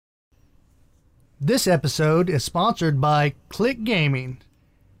This episode is sponsored by Click Gaming,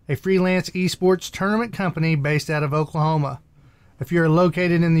 a freelance esports tournament company based out of Oklahoma. If you're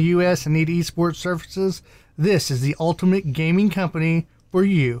located in the U.S. and need esports services, this is the ultimate gaming company for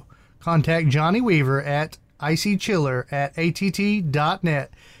you. Contact Johnny Weaver at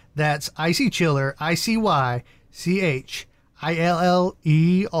icychiller@att.net. That's icychiller,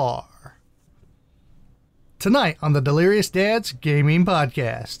 ICYCHILLER. Tonight on the Delirious Dads Gaming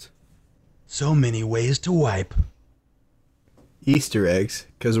Podcast. So many ways to wipe. Easter eggs,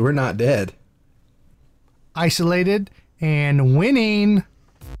 because we're not dead. Isolated and winning.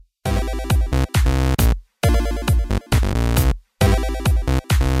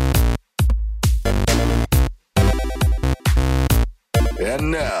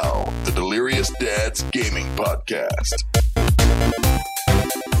 And now, the Delirious Dads Gaming Podcast.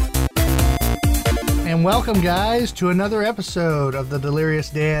 And welcome, guys, to another episode of the Delirious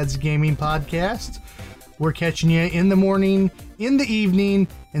Dads Gaming Podcast. We're catching you in the morning, in the evening,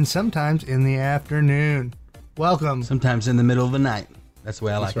 and sometimes in the afternoon. Welcome. Sometimes in the middle of the night. That's the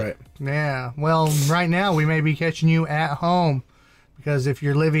way I like That's right. it. Yeah. Well, right now we may be catching you at home because if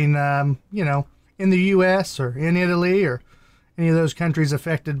you're living, in the U.S. or in Italy or any of those countries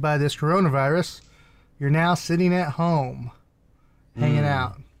affected by this coronavirus, you're now sitting at home, hanging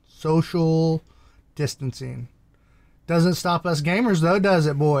out, social distancing. Doesn't stop us gamers, though, does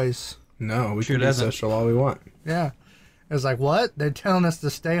it, boys? No, we Sure can be doesn't. social all we want. Yeah. It's like, what? They're telling us to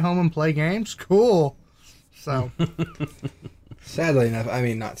stay home and play games? Cool. So, Sadly enough, I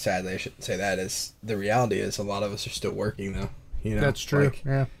mean, not sadly, I shouldn't say that. Is the reality is a lot of us are still working, though. You know, that's true. Like,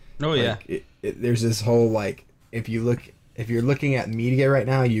 Yeah. Oh, yeah. there's this whole, like, if you're looking at media right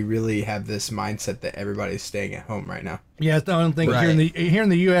now, you really have this mindset that everybody's staying at home right now. Yeah, I don't think Right. here in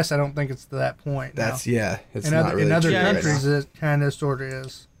the U.S., I don't think it's to that point. That's, no. yeah, it's in not other, really in other true right countries, now. it kind of sort of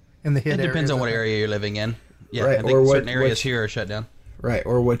is. In the hit It depends areas, on what I think. area you're living in. Yeah, Right, I think or what- certain areas what- here are shut down. Right,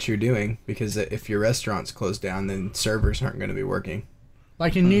 or what you're doing, because if your restaurant's closed down, then servers aren't going to be working.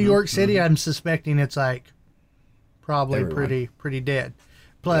 Like in New York City, I'm suspecting it's like probably Everyone. pretty dead.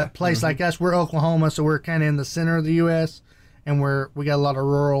 Place like us, we're Oklahoma, so we're kind of in the center of the U.S. and we got a lot of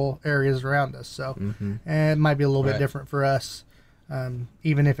rural areas around us, so it might be a little bit Right. different for us,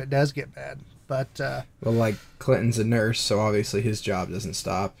 even if it does get bad. But Well, like Clinton's a nurse, so obviously his job doesn't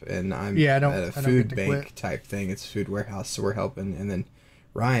stop, and I'm at a food get to bank quit. type thing. It's a food warehouse, so we're helping. And then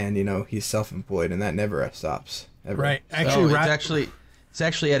Ryan, he's self-employed, and that never stops. Ever. right, So actually, it's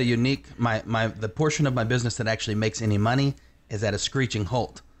actually at a unique, the portion of my business that actually makes any money is at a screeching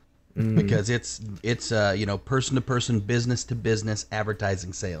halt. Because it's person to person, business to business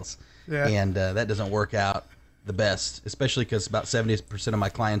advertising sales. Yeah. And that doesn't work out the best, especially because about 70% of my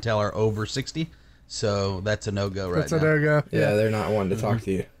clientele are over 60. So that's a no-go right that's now. a no-go. Yeah, they're not wanting to talk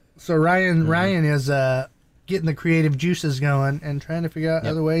to you. So Ryan is getting the creative juices going and trying to figure out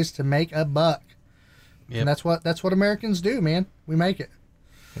other ways to make a buck. Yep. And that's what Americans do, man. We make it.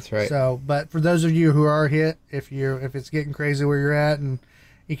 That's right. So, but for those of you who are hit, if it's getting crazy where you're at and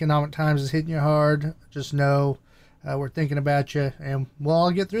economic times is hitting you hard, just know we're thinking about you, and we'll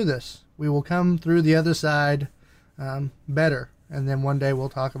all get through this. We will come through the other side better, and then one day we'll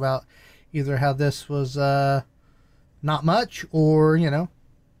talk about either how this was not much, or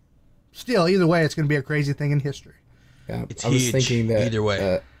still either way, it's going to be a crazy thing in history. Yeah, It's I was huge, thinking that either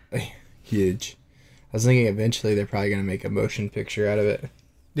way. huge. I was thinking eventually they're probably going to make a motion picture out of it.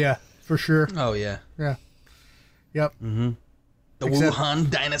 Yeah, for sure. Oh, yeah. Yeah. Yep. The Except- Wuhan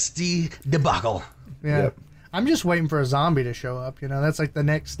Dynasty debacle. Yeah. Yep. I'm just waiting for a zombie to show up. That's like the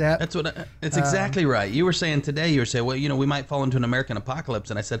next step. That's it's exactly right. You were saying today, well, we might fall into an American apocalypse.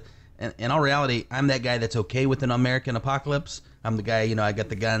 And I said, in all reality, I'm that guy that's okay with an American apocalypse. I'm the guy, I got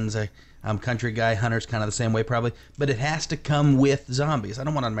the guns. I'm country guy. Hunter's kind of the same way probably. But it has to come with zombies. I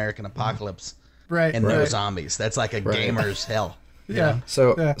don't want an American apocalypse right. and no right. zombies. That's like a gamer's hell. Yeah.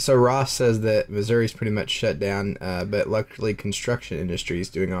 So Ross says that Missouri's pretty much shut down, but luckily construction industry is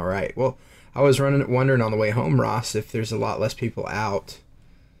doing all right. Well, I was wondering on the way home, Ross, if there's a lot less people out,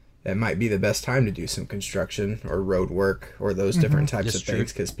 that might be the best time to do some construction or road work or those different types That's of true.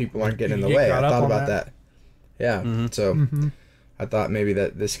 things, because people aren't getting in the You way. get I caught up thought on about that. that. Yeah, so I thought maybe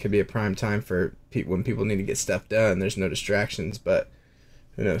that this could be a prime time for people when people need to get stuff done. There's no distractions, but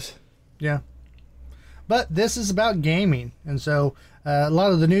who knows? Yeah. But this is about gaming. And so a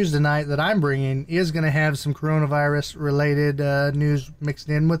lot of the news tonight that I'm bringing is going to have some coronavirus-related news mixed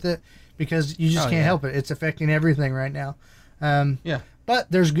in with it, because you just can't help it. It's affecting everything right now. Yeah.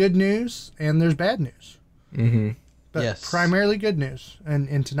 But there's good news and there's bad news. Mm-hmm. But Yes. primarily good news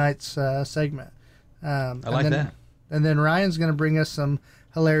in tonight's segment. I like that. And then Ryan's going to bring us some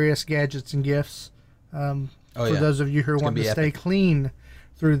hilarious gadgets and gifts. For those of you who want to stay clean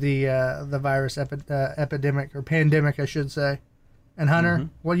through the virus epidemic or pandemic, I should say. And Hunter,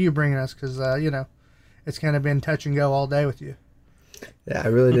 what are you bringing us? Because it's kind of been touch and go all day with you. Yeah, I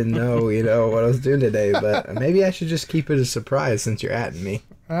really didn't know, what I was doing today, but maybe I should just keep it a surprise since you're atting me.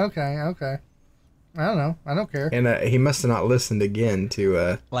 Okay. I don't know. I don't care. And he must have not listened again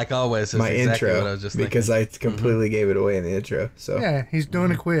to like always my exactly intro what I was just because thinking. I completely gave it away in the intro. So yeah, he's doing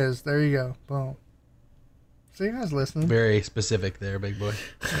a quiz. There you go. Boom. So you guys listening? Very specific there, big boy.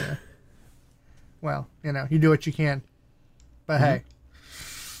 Yeah. Well, you do what you can. But hey,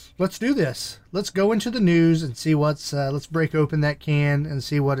 let's do this. Let's go into the news and see what's. Let's break open that can and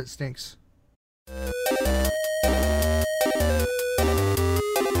see what it stinks.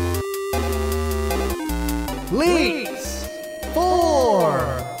 Leaks for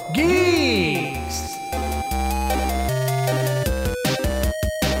Geeks.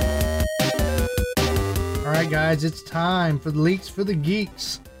 All right, guys, it's time for the Leaks for the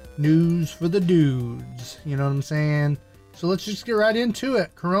Geeks. News for the dudes. You know what I'm saying? So let's just get right into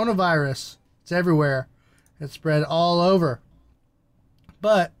it. Coronavirus. It's everywhere. It's spread all over.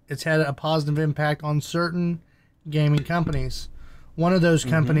 But it's had a positive impact on certain gaming companies. One of those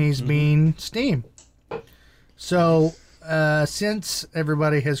companies being Steam. So, since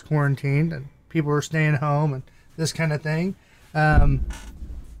everybody has quarantined and people are staying home and this kind of thing,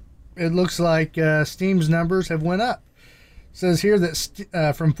 it looks like Steam's numbers have went up. It says here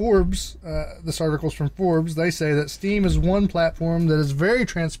that from Forbes, this article's from Forbes, they say that Steam is one platform that is very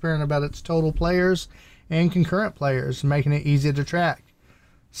transparent about its total players and concurrent players, making it easy to track.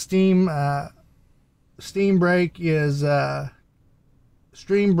 Steam breaks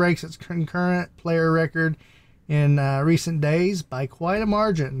its concurrent player record in recent days by quite a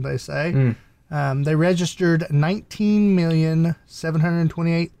margin, they say. They registered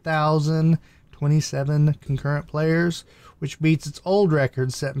 19,728,027 concurrent players, which beats its old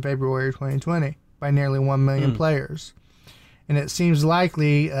record set in February 2020 by nearly 1 million players. And it seems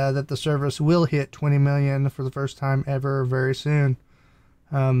likely that the service will hit 20 million for the first time ever very soon.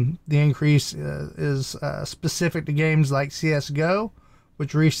 The increase is specific to games like CSGO,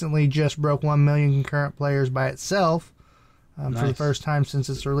 which recently just broke 1 million concurrent players by itself for the first time since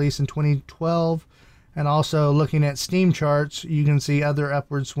its release in 2012. And also looking at Steam charts, you can see other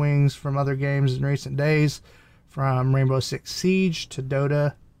upward swings from other games in recent days, from Rainbow Six Siege to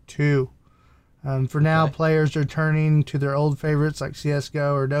Dota 2. For now, players are turning to their old favorites like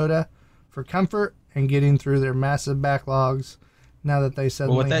CSGO or Dota for comfort and getting through their massive backlogs now that they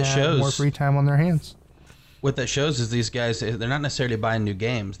suddenly have more free time on their hands. What that shows is these guys, they're not necessarily buying new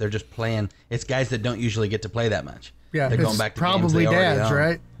games. They're just playing. It's guys that don't usually get to play that much. Yeah, they're going back to probably games they dads, own.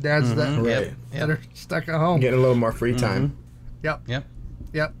 right? Dads that are stuck at home. Getting a little more free time. Yep.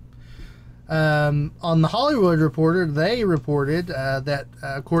 Yep. On the Hollywood Reporter, they reported that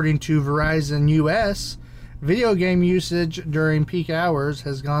according to Verizon US, video game usage during peak hours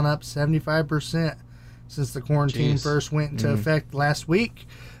has gone up 75% since the quarantine first went into effect last week.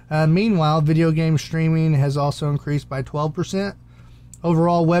 Meanwhile, video game streaming has also increased by 12%.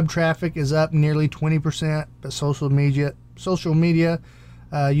 Overall, web traffic is up nearly 20%, but social media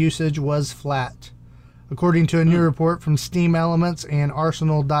usage was flat. According to a new report from Steam Elements and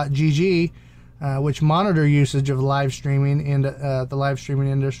Arsenal.gg, which monitor usage of live streaming in the live streaming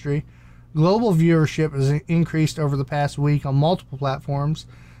industry, global viewership has increased over the past week on multiple platforms.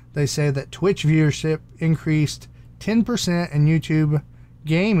 They say that Twitch viewership increased 10% and YouTube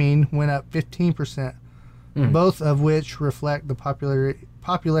gaming went up 15%, both of which reflect the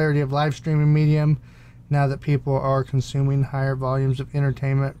popularity of live streaming medium now that people are consuming higher volumes of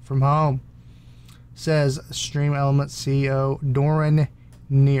entertainment from home, says Stream Elements CEO Doran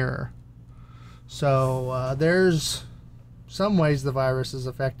Neer. So there's some ways the virus is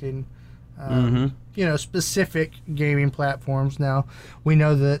affecting specific gaming platforms. Now, we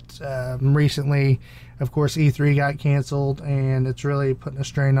know that recently, of course, E3 got canceled, and it's really putting a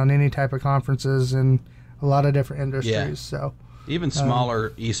strain on any type of conferences in a lot of different industries. Yeah. So even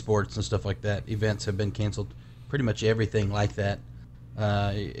smaller esports and stuff like that, events have been canceled. Pretty much everything like that.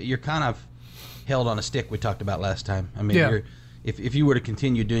 You're kind of held on a stick. We talked about last time. I mean, if you were to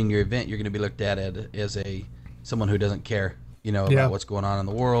continue doing your event, you're going to be looked at as someone who doesn't care, about what's going on in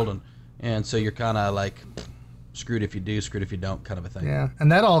the world, and so you're kind of like screwed if you do, screwed if you don't, kind of a thing. Yeah,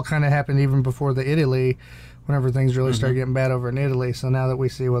 and that all kind of happened even before the Italy, whenever things really started getting bad over in Italy. So now that we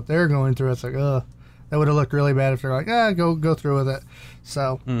see what they're going through, it's like, ugh, that would have looked really bad if they're like, go through with it.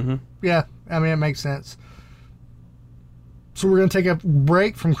 So yeah, I mean, it makes sense. So we're going to take a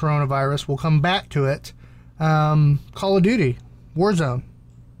break from coronavirus. We'll come back to it. Call of Duty, Warzone.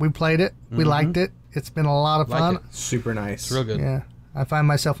 We played it. We liked it. It's been a lot of fun. Super nice. It's real good. Yeah, I find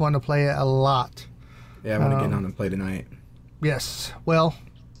myself wanting to play it a lot. Yeah, I want to get on and play tonight. Yes, well,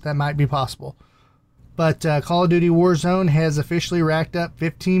 that might be possible. But Call of Duty Warzone has officially racked up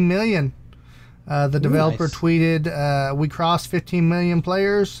 15 million. The developer tweeted, "We crossed 15 million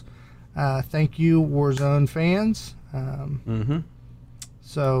players. Thank you, Warzone fans."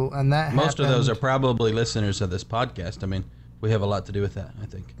 So, and that most of those are probably listeners of this podcast. I mean, we have a lot to do with that, I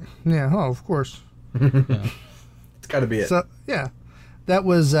think. Yeah. Oh, of course. Yeah. It's got to be it. So, yeah, that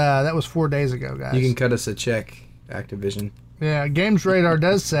was 4 days ago, guys. You can cut us a check, Activision. Yeah, Games Radar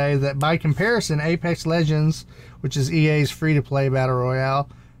does say that by comparison, Apex Legends, which is EA's free-to-play battle royale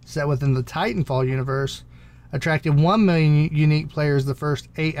set within the Titanfall universe, attracted 1 million unique players the first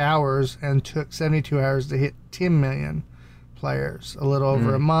 8 hours and took 72 hours to hit 10 million players. A little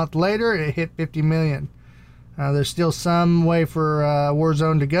over a month later, it hit 50 million. There's still some way for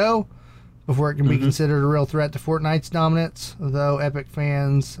Warzone to go before it can be considered a real threat to Fortnite's dominance, though Epic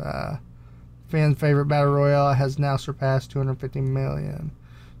fans' favorite battle royale has now surpassed 250 million.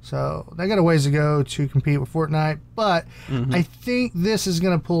 So they got a ways to go to compete with Fortnite, but I think this is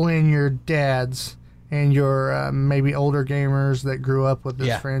going to pull in your dads and your maybe older gamers that grew up with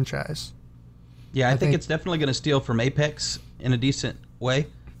this franchise. Yeah, I think it's definitely going to steal from Apex in a decent way.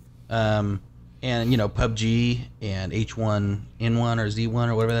 And, you know, PUBG and H1N1 or Z1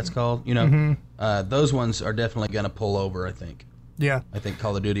 or whatever that's called, you know, those ones are definitely going to pull over, I think. Yeah. I think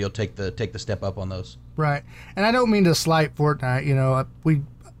Call of Duty will take the step up on those. Right. And I don't mean to slight Fortnite. You know,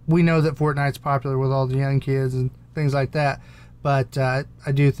 we know that Fortnite's popular with all the young kids and things like that. But I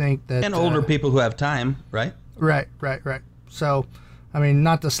do think that... And older people who have time, right? Right. So, I mean,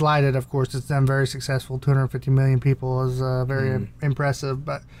 not to slight it, of course. It's done very successful. 250 million people is very impressive.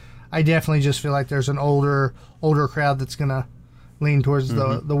 But I definitely just feel like there's an older crowd that's going to lean towards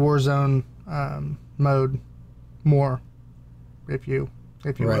the Warzone mode more, if you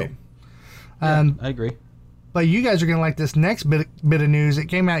will. I agree. But you guys are going to like this next bit of news. It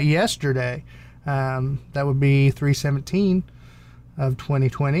came out yesterday. That would be 3/17 of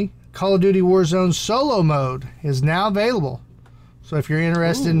 2020. Call of Duty Warzone solo mode is now available. So if you're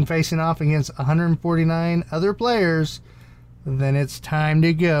interested in facing off against 149 other players, then it's time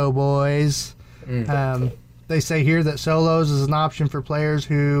to go, boys. They say here that solos is an option for players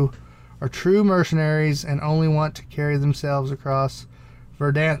who are true mercenaries and only want to carry themselves across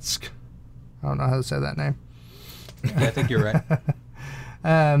Verdansk. I don't know how to say that name. Yeah, I think you're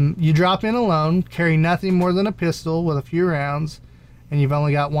right. You drop in alone, carry nothing more than a pistol with a few rounds, and you've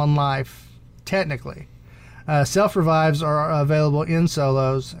only got one life, technically. Self-revives are available in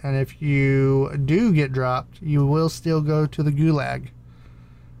solos, and if you do get dropped, you will still go to the gulag.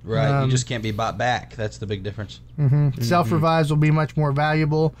 Right, you just can't be bought back. That's the big difference. Self-revives will be much more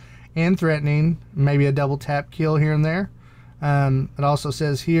valuable and threatening, maybe a double tap kill here and there. It also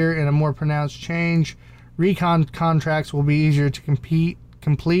says here, in a more pronounced change, recon contracts will be easier to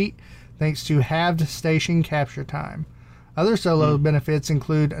complete thanks to halved station capture time. Other solo benefits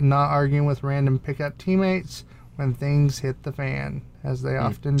include not arguing with random pickup teammates when things hit the fan, as they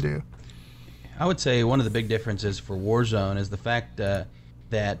often do. I would say one of the big differences for Warzone is the fact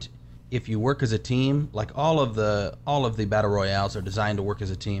that if you work as a team, like all of the battle royales are designed to work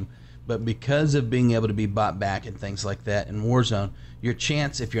as a team, but because of being able to be bought back and things like that in Warzone, your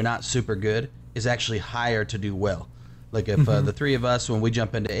chance, if you're not super good, is actually higher to do well. Like if the three of us, when we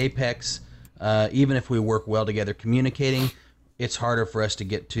jump into Apex, even if we work well together communicating, it's harder for us to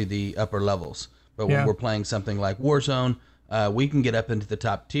get to the upper levels. But when we're playing something like Warzone, we can get up into the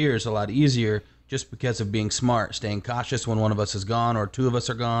top tiers a lot easier just because of being smart, staying cautious when one of us is gone or two of us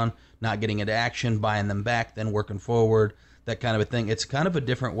are gone, not getting into action, buying them back, then working forward, that kind of a thing. It's kind of a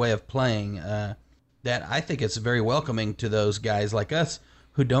different way of playing that I think it's very welcoming to those guys like us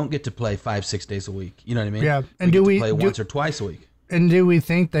who don't get to play 5-6 days a week. You know what I mean? Yeah. And we play once or twice a week. And do we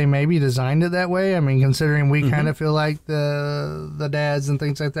think they maybe designed it that way? I mean, considering we kind of feel like the dads and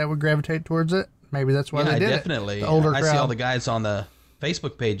things like that would gravitate towards it, maybe that's why they did definitely. it. The older I crowd. see all the guys on the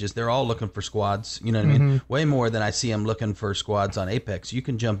Facebook pages, they're all looking for squads. You know what I mean? Way more than I see them looking for squads on Apex. You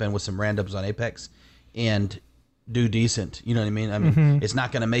can jump in with some randoms on Apex and do decent. You know what I mean? I mean, it's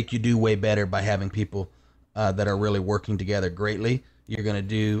not going to make you do way better by having people that are really working together greatly. You're going to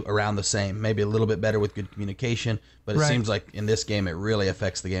do around the same, maybe a little bit better with good communication, but it seems like in this game it really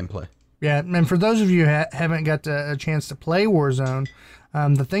affects the gameplay. Yeah, and for those of you who haven't got a chance to play Warzone,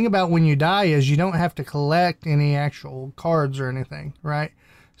 the thing about when you die is you don't have to collect any actual cards or anything, right?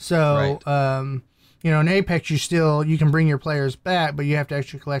 So, you know, in Apex you can bring your players back, but you have to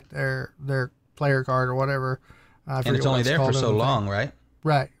actually collect their player card or whatever. And it's only there for so long, right?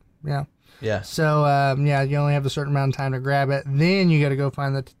 Right. Yeah. Yeah. So, yeah, you only have a certain amount of time to grab it. Then you got to go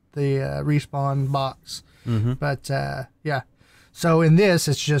find the respawn box. Mm-hmm. But, yeah. So in this,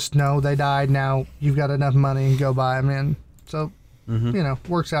 it's just, no, they died. Now you've got enough money and go buy them in. So, you know,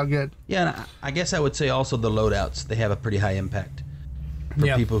 works out good. Yeah, and I guess I would say also the loadouts, they have a pretty high impact. For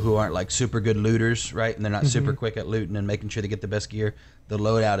people who aren't like super good looters, right? And they're not super quick at looting and making sure they get the best gear. The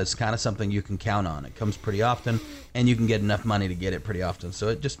loadout is kind of something you can count on. It comes pretty often, and you can get enough money to get it pretty often. So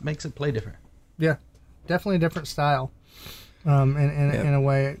it just makes it play different. Yeah, definitely a different style. In a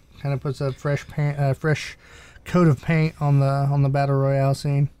way, it kind of puts a fresh coat of paint on the battle royale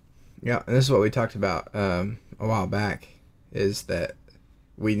scene. Yeah, and this is what we talked about a while back, is that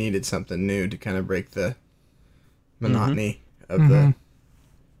we needed something new to kind of break the monotony of the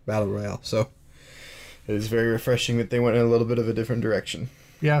battle royale. So it is very refreshing that they went in a little bit of a different direction.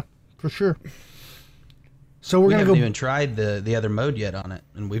 Yeah, for sure. So we haven't even tried the other mode yet on it,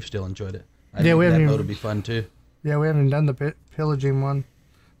 and we've still enjoyed it. I think that mode would be fun too. Yeah, we haven't done the pillaging one,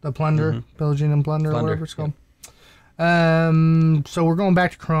 the plunder, pillaging and plunder, or whatever it's called. So we're going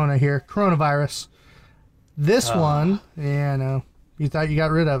back to Corona here. Coronavirus. This one, yeah, I know. You thought you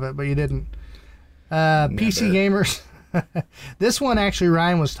got rid of it, but you didn't. PC gamers. This one, actually,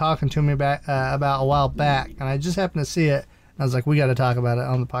 Ryan was talking to me about a while back, and I just happened to see it. I was like, we got to talk about it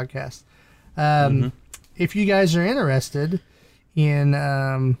on the podcast. If you guys are interested in,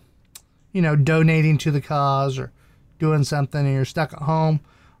 donating to the cause or doing something and you're stuck at home,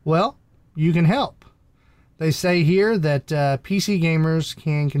 well, you can help. They say here that PC gamers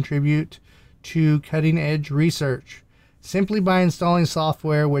can contribute to cutting-edge research simply by installing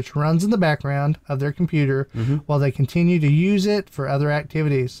software which runs in the background of their computer while they continue to use it for other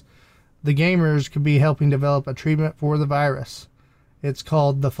activities. The gamers could be helping develop a treatment for the virus. It's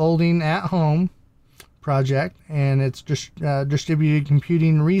called the Folding at Home Project, and it's distributed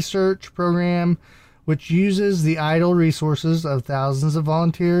computing research program which uses the idle resources of thousands of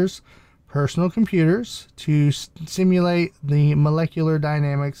volunteers' personal computers to simulate the molecular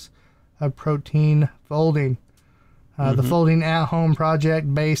dynamics of protein folding. The Folding at Home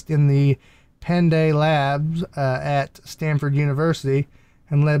project, based in the Penday Labs at Stanford University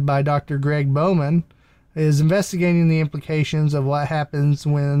and led by Dr. Greg Bowman, is investigating the implications of what happens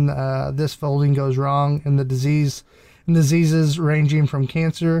when this folding goes wrong in diseases ranging from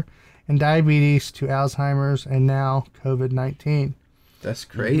cancer and diabetes to Alzheimer's and now COVID-19. That's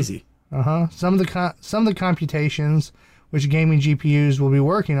crazy. Some of the computations which gaming GPUs will be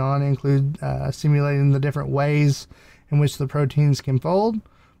working on include simulating the different ways in which the proteins can fold,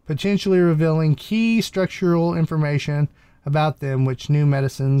 potentially revealing key structural information about them which new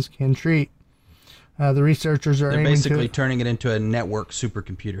medicines can treat. The researchers are basically turning it into a network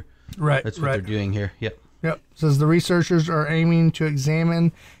supercomputer. Right. That's what they're doing here. Yep. Says the researchers are aiming to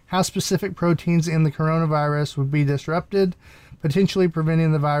examine how specific proteins in the coronavirus would be disrupted, potentially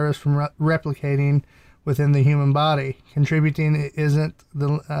preventing the virus from replicating within the human body. Contributing isn't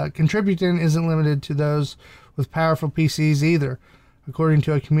limited to those with powerful PCs either. According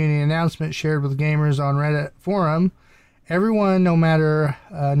to a community announcement shared with gamers on Reddit forum, everyone, no matter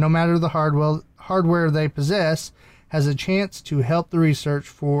the hardware they possess, has a chance to help the research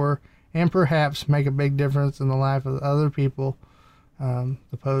for and perhaps make a big difference in the life of other people,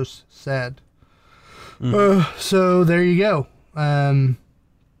 the post said. So there you go.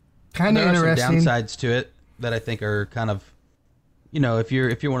 Kind of interesting. There are some downsides to it that I think are kind of, if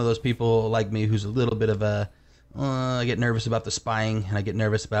you're one of those people like me who's a little bit of a, I get nervous about the spying, and I get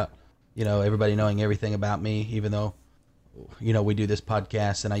nervous about, everybody knowing everything about me, even though, we do this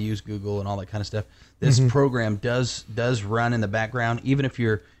podcast and I use Google and all that kind of stuff. This program does run in the background, even if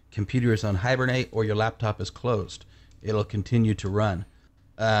your computer is on hibernate or your laptop is closed, it'll continue to run.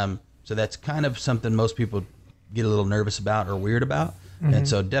 So that's kind of something most people get a little nervous about or weird about. And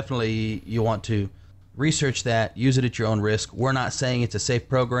so definitely you want to research that, use it at your own risk. We're not saying it's a safe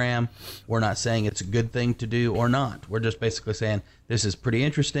program. We're not saying it's a good thing to do or not. We're just basically saying this is pretty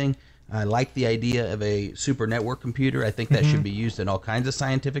interesting. I like the idea of a super network computer. I think that should be used in all kinds of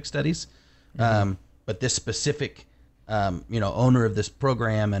scientific studies. But this specific, owner of this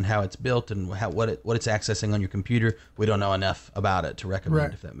program and how it's built and what it's accessing on your computer, we don't know enough about it to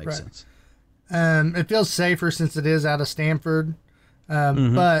recommend, if that makes sense. It feels safer since it is out of Stanford.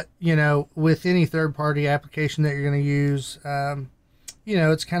 But, with any third-party application that you're going to use,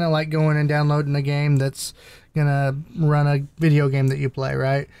 it's kind of like going and downloading a game that's going to run a video game that you play,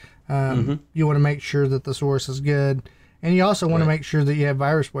 right? You want to make sure that the source is good. And you also want to make sure that you have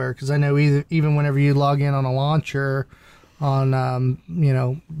virusware, because I know even whenever you log in on a launcher on,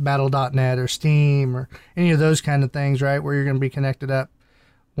 Battle.net or Steam or any of those kind of things, right, where you're going to be connected up,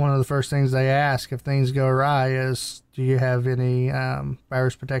 one of the first things they ask if things go awry is, do you have any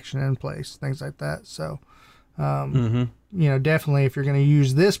virus protection in place, things like that. So, definitely if you're going to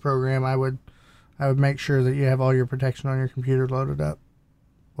use this program, I would make sure that you have all your protection on your computer loaded up.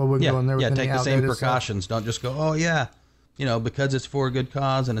 Well, we'll go in there with any take the same outdated precautions. Don't just go, oh yeah, because it's for a good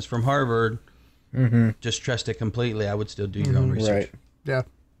cause and it's from Harvard, just trust it completely. I would still do your own research. Right. Yeah,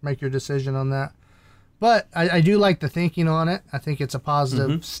 make your decision on that. But I do like the thinking on it. I think it's a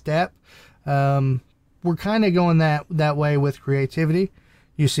positive step. We're kind of going that way with creativity.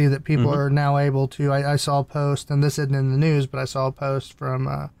 You see that people are now able to, I saw a post, and this isn't in the news, but I saw a post from,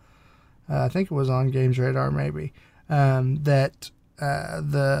 I think it was on Games Radar maybe, that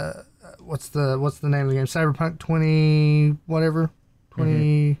what's the name of the game? Cyberpunk 20 whatever,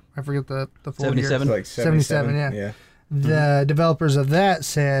 20 I forget the full 77. year. Like 77, yeah. The developers of that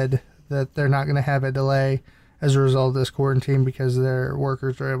said that they're not going to have a delay as a result of this quarantine because their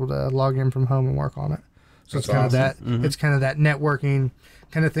workers are able to log in from home and work on it. So it's kind of that it's kind of that networking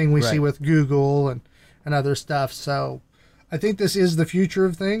kind of thing we see with Google and other stuff. So I think this is the future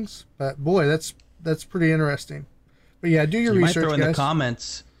of things, but boy, that's pretty interesting. But yeah, do your research, might throw in guys. the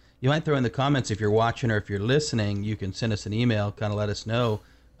comments. You might throw in the comments if you're watching or if you're listening. You can send us an email, kind of let us know.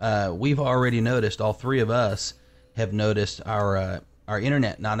 We've already noticed. All three of us have noticed our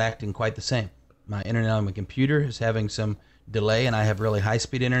internet not acting quite the same. My internet on my computer is having some delay, and I have really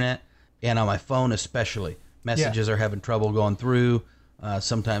high-speed internet, and on my phone especially. Messages are having trouble going through.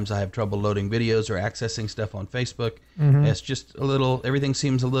 Sometimes I have trouble loading videos or accessing stuff on Facebook. It's just everything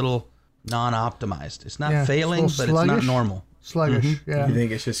seems a little non-optimized. It's not failing, but it's not normal. Sluggish, yeah. You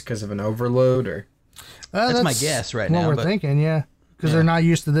think it's just because of an overload, or? That's my guess right now. What we're thinking, yeah. Because they're not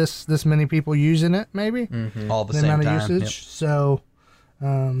used to this many people using it, maybe. All the the same amount time. of usage. So,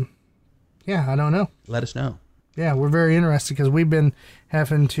 I don't know. Let us know. Yeah, we're very interested because we've been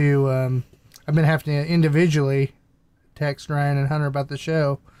having to, I've been having to individually text Ryan and Hunter about the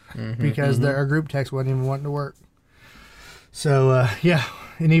show because our group text wasn't even wanting to work. So,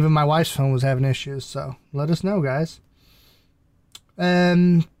 and even my wife's phone was having issues. So let us know, guys.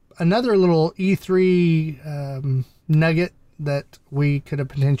 And another little E3 nugget that we could have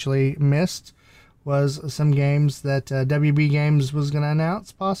potentially missed was some games that WB Games was going to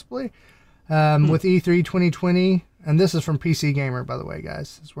announce, possibly. With E3 2020, and this is from PC Gamer, by the way,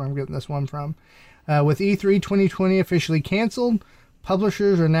 guys. That's where I'm getting this one from. With E3 2020 officially canceled,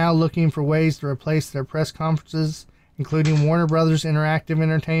 publishers are now looking for ways to replace their press conferences, including Warner Brothers Interactive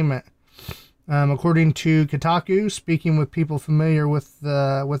Entertainment. According to Kotaku, speaking with people familiar with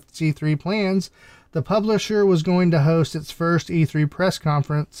its E3 plans, the publisher was going to host its first E3 press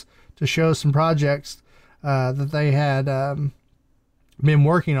conference to show some projects that they had been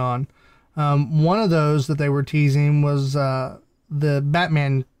working on. One of those that they were teasing was the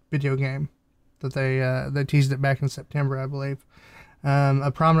Batman video game that they teased it back in September, I believe.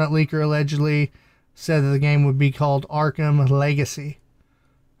 A prominent leaker allegedly said that the game would be called Arkham Legacy.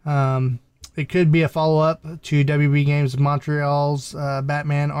 It could be a follow-up to WB Games Montreal's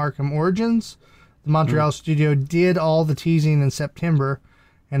Batman Arkham Origins. The Montreal studio did all the teasing in September,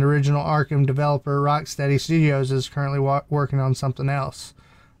 and original Arkham developer Rocksteady Studios is currently working on something else.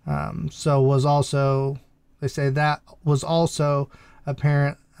 They say that was also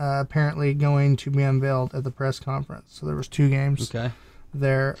apparently going to be unveiled at the press conference. So there was two games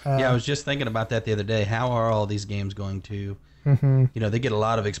there. I was just thinking about that the other day. How are all these games going to, they get a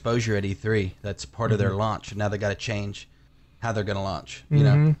lot of exposure at E3. That's part of their launch. And now they got to change how they're going to launch.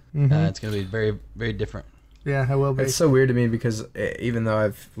 It's going to be very, very different. Yeah, it will be. It's so weird to me because even though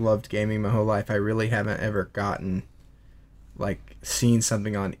I've loved gaming my whole life, I really haven't ever seen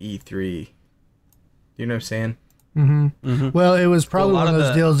something on E3. You know what I'm saying? Well, it was probably one of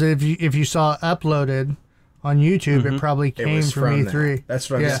those deals that if you saw it uploaded on YouTube, it probably came from E3. That.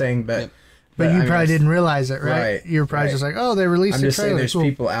 That's what I'm saying, but you probably didn't realize it, right? You were probably just like, oh, they released a trailer. I'm just saying there's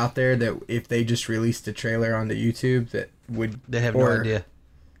people out there that if they just released a trailer onto YouTube they have no idea.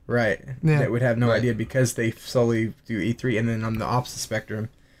 Right. Yeah. That would have no idea because they solely do E3. And then on the opposite spectrum,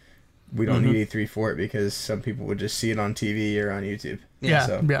 we don't need E3 for it because some people would just see it on TV or on YouTube.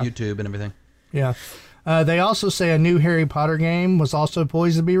 YouTube and everything. Yeah. They also say a new Harry Potter game was also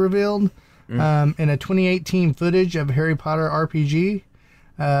poised to be revealed. In a 2018 footage of Harry Potter RPG,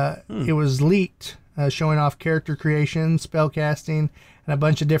 it was leaked, showing off character creation, spellcasting, and a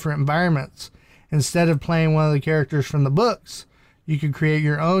bunch of different environments. Instead of playing one of the characters from the books, you could create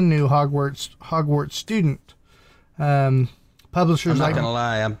your own new Hogwarts student. Publishers, I'm not gonna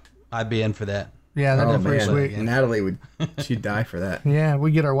lie, I'd be in for that. Yeah, that'd be pretty sweet. Natalie she'd die for that. Yeah,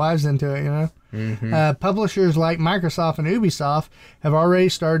 we get our wives into it, Publishers like Microsoft and Ubisoft have already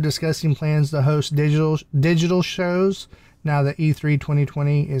started discussing plans to host digital shows now that E3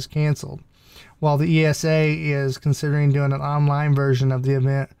 2020 is canceled, while the ESA is considering doing an online version of the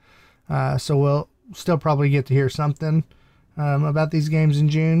event. So we'll still probably get to hear something about these games in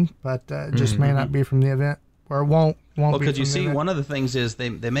June, but it just may not be from the event, or won't Well, be because you from the see, event. one of the things is they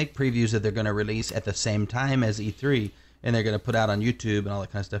make previews that they're going to release at the same time as E3, and they're going to put out on YouTube and all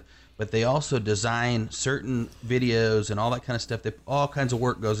that kind of stuff. But they also design certain videos and all that kind of stuff. All kinds of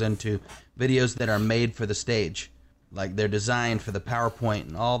work goes into videos that are made for the stage. Like they're designed for the PowerPoint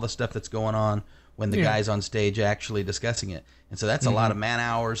and all the stuff that's going on when the guy's on stage actually discussing it. And so that's a lot of man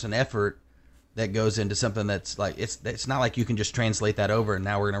hours and effort that goes into something that's like, it's not like you can just translate that over and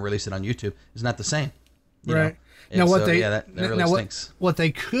now we're going to release it on YouTube. It's not the same. You Right. know? Now, what so, they that really now stinks. what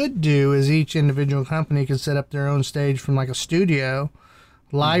they could do is each individual company could set up their own stage from like a studio,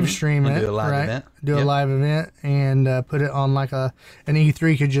 live stream And it, do a live right? event. Do a Yep. live event and put it on like an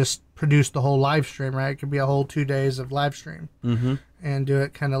E3 could just produce the whole live stream, right? It could be a whole 2 days of live stream, and do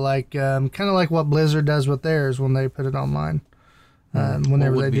it kind of like what Blizzard does with theirs when they put it online.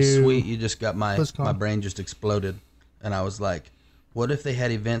 Whenever What would they be do, sweet, you just got my BlizzCon. brain just exploded, and I was like, what if they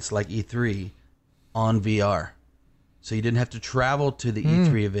had events like E3 on VR? So you didn't have to travel to the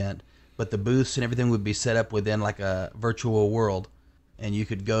E3 event, but the booths and everything would be set up within like a virtual world, and you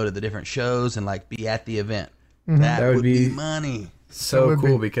could go to the different shows and like be at the event. That would be money. So would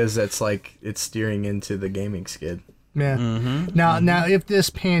cool be. because that's like it's steering into the gaming skid. Yeah. Now, if this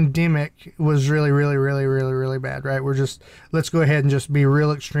pandemic was really, really, really, really, really bad, right? Let's go ahead and just be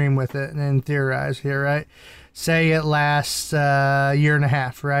real extreme with it and theorize here, right? Say it lasts a year and a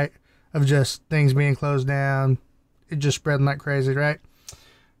half, right? Of just things being closed down, it just spreading like crazy, right?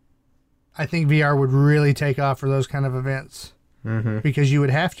 I think VR would really take off for those kind of events because you would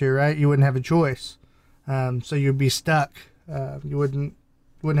have to, right? You wouldn't have a choice, so you'd be stuck. You wouldn't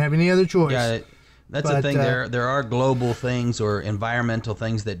have any other choice. Yeah, that's the thing. There are global things or environmental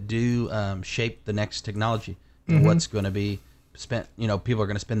things that do shape the next technology and what's going to be spent. People are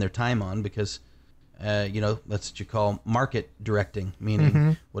going to spend their time on because, that's what you call market directing,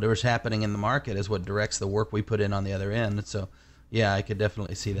 meaning whatever's happening in the market is what directs the work we put in on the other end. So, yeah, I could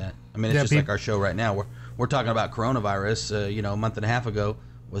definitely see that. I mean, it's just like our show right now. We're talking about coronavirus. A month and a half ago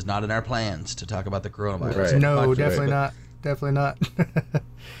was not in our plans to talk about the coronavirus. Right. No, definitely not. Definitely not.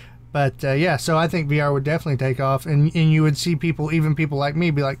 But so I think VR would definitely take off, and you would see even people like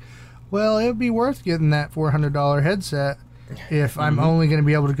me, be like, well, it would be worth getting that $400 headset if I'm only going to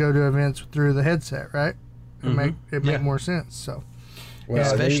be able to go to events through the headset, right? It make more sense. So, Well,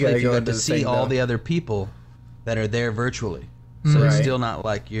 Especially if you go got into to the see thing, all though. the other people that are there virtually. So it's Right. still not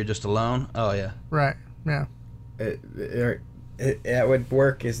like you're just alone. Oh, yeah. right, yeah, It would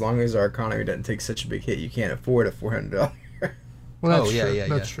work as long as our economy doesn't take such a big hit. You can't afford a $400. well, that's Oh, yeah, true. yeah,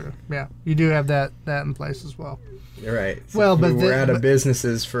 That's yeah. true. Yeah, you do have that in place as well. You're right. So Well, if but we're out of but-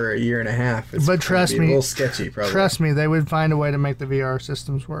 businesses for a year and a half. It's But gonna trust be me- a little sketchy, probably. Trust me, they would find a way to make the VR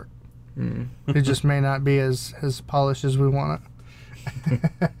systems work. It just may not be as polished as we want it.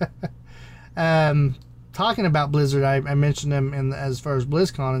 Talking about Blizzard, I mentioned them as far as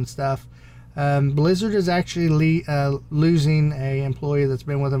BlizzCon and stuff. Blizzard is actually losing a employee that's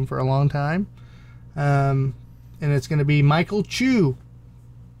been with them for a long time, and it's going to be Michael Chu.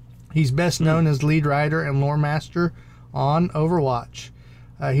 He's best known as lead writer and lore master on Overwatch.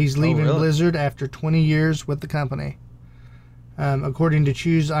 He's leaving really? Blizzard after 20 years with the company. According to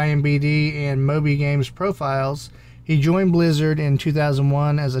Chu's IMBD and Moby Games profiles, he joined Blizzard in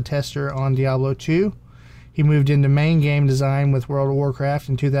 2001 as a tester on Diablo 2. He moved into main game design with World of Warcraft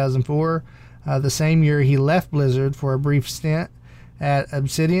in 2004. The same year, he left Blizzard for a brief stint at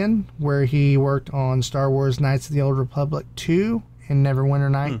Obsidian, where he worked on Star Wars Knights of the Old Republic 2 and Neverwinter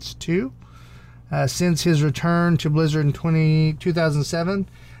Nights 2. Since his return to Blizzard in 2007,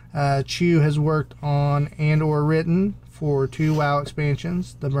 Chu has worked on and or written for 2 WoW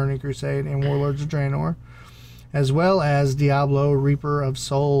expansions, The Burning Crusade and Warlords of Draenor, as well as Diablo Reaper of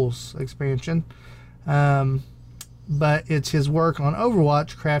Souls expansion. But it's his work on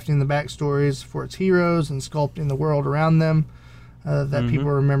Overwatch, crafting the backstories for its heroes and sculpting the world around them that people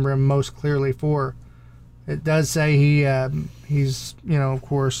remember him most clearly for. It does say he's of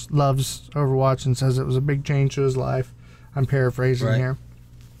course loves Overwatch and says it was a big change to his life. I'm paraphrasing here.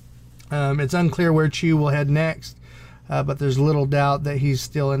 It's unclear where Chu will head next, but there's little doubt that he's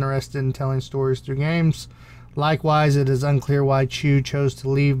still interested in telling stories through games. Likewise, it is unclear why Chu chose to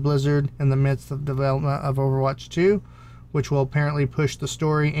leave Blizzard in the midst of development of Overwatch 2, which will apparently push the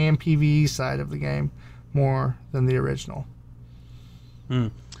story and PvE side of the game more than the original.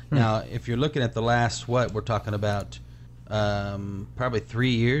 Now, if you're looking at the last, what we're talking about, probably 3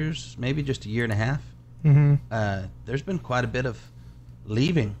 years, maybe just a year and a half. There's been quite a bit of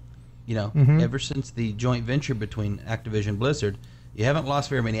leaving, ever since the joint venture between Activision Blizzard. You haven't lost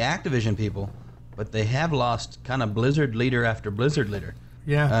very many Activision people, but they have lost kind of Blizzard leader after Blizzard leader.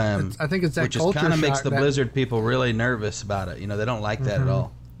 Yeah, I think it's that which culture kind of makes shock the that- Blizzard people really nervous about it. They don't like that at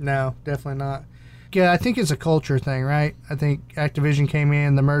all. No, definitely not. Yeah, I think it's a culture thing, right? I think Activision came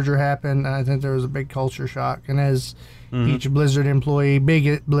in, the merger happened, and I think there was a big culture shock. And as each big Blizzard employee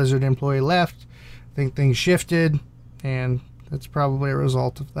left, I think things shifted, and that's probably a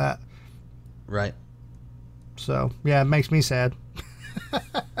result of that. Right. So, yeah, it makes me sad.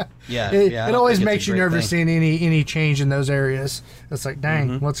 Yeah, it always makes you nervous seeing any change in those areas. It's like,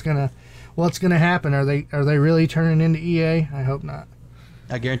 dang, what's gonna happen? Are they really turning into EA? I hope not.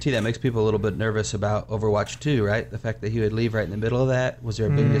 I guarantee that makes people a little bit nervous about Overwatch 2, right? The fact that he would leave right in the middle of that. Was there a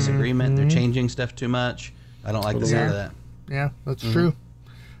big disagreement? They're changing stuff too much. I don't like the sound of that. Yeah, that's true.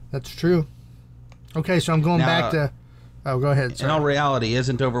 That's true. Okay, so I'm going back to... Oh, go ahead. Sorry. In all reality,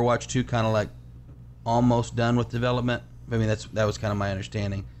 isn't Overwatch 2 kind of like almost done with development? I mean, that was kind of my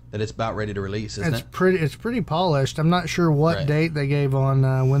understanding, that it's about ready to release, isn't it? It's pretty polished. I'm not sure what date they gave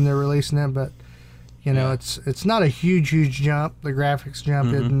on when they're releasing it, but it's not a huge jump. The graphics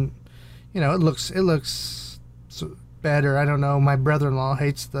jump isn't. It looks better. I don't know. My brother-in-law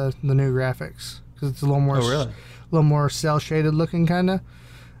hates the new graphics because it's a little more cel shaded looking kind of.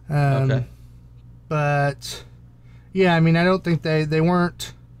 Okay. But yeah, I mean, I don't think they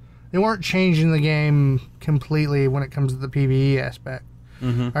weren't changing the game completely when it comes to the PvE aspect.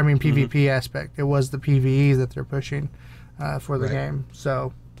 I mean, PvP aspect. It was the PvE that they're pushing for the game.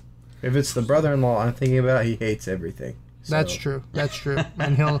 So, if it's the brother-in-law I'm thinking about, he hates everything. So. That's true.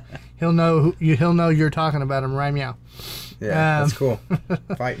 And he'll know you're talking about him, right? Meow. Yeah, that's cool.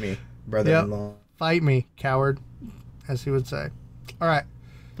 Fight me, brother-in-law. Yep. Fight me, coward, as he would say. All right.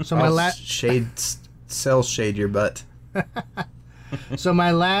 So cell shade your butt. So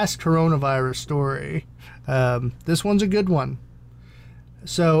my last coronavirus story. This one's a good one.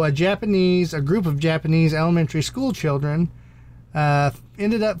 So a group of Japanese elementary school children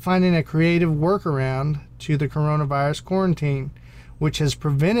ended up finding a creative workaround to the coronavirus quarantine, which has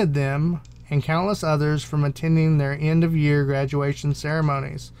prevented them and countless others from attending their end-of-year graduation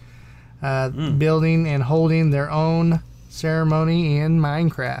ceremonies, building and holding their own ceremony in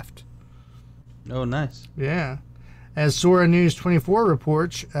Minecraft. Oh, nice. Yeah. As Sora News 24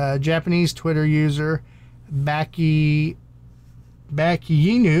 reports, Japanese Twitter user Bakiyinu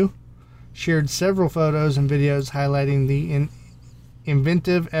shared several photos and videos highlighting the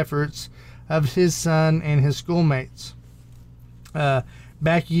inventive efforts of his son and his schoolmates.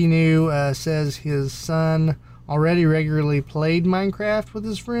 Bakiyinu says his son already regularly played Minecraft with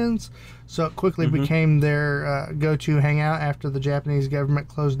his friends, so it quickly became their go-to hangout after the Japanese government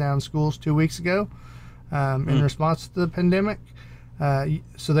closed down schools 2 weeks ago in response to the pandemic.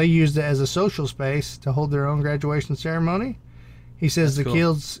 So they used it as a social space to hold their own graduation ceremony. He says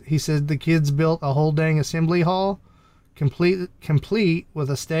the kids built a whole dang assembly hall, complete with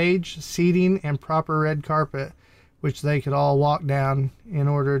a stage, seating, and proper red carpet, which they could all walk down in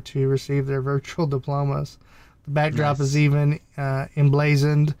order to receive their virtual diplomas. The backdrop is even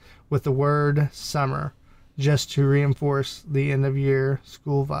emblazoned with the word summer, just to reinforce the end of year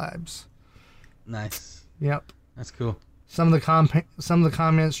school vibes. Nice. Yep. That's cool. Some of the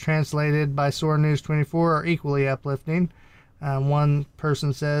comments translated by Sora News 24 are equally uplifting. One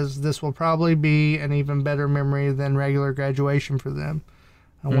person says this will probably be an even better memory than regular graduation for them.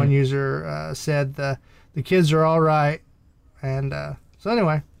 One user said the kids are all right, and so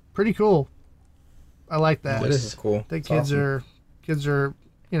anyway, pretty cool. I like that. This is cool. The kids are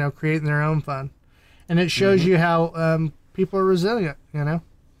creating their own fun, and it shows you how people are resilient.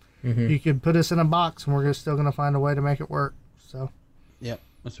 You could put us in a box, and we're still going to find a way to make it work. So. Yep,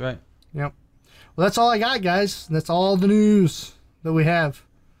 that's right. Yep. Well, that's all I got, guys. That's all the news that we have.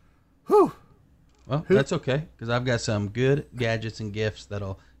 Whew. Well, that's okay, because I've got some good gadgets and gifts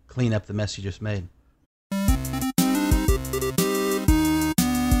that'll clean up the mess you just made.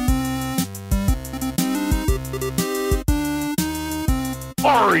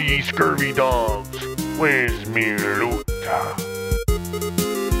 Are ye scurvy dogs? Where's me Luta?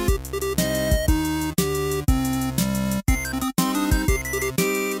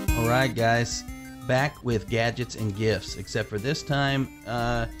 Alright guys, back with gadgets and gifts, except for this time,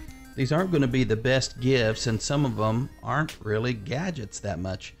 these aren't going to be the best gifts, and some of them aren't really gadgets that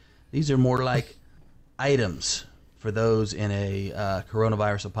much. These are more like items for those in a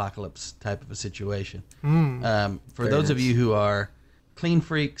coronavirus apocalypse type of a situation. For those of you who are clean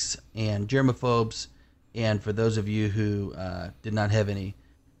freaks and germaphobes, and for those of you who did not have any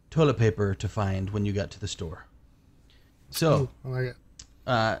toilet paper to find when you got to the store. So, I like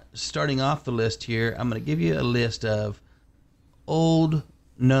it. starting off the list here, I'm going to give you a list of old,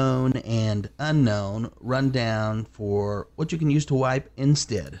 known, and unknown rundown for what you can use to wipe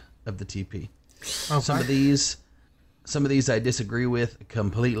instead of the TP. Okay. Some of these I disagree with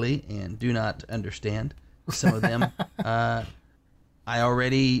completely and do not understand. Some of them I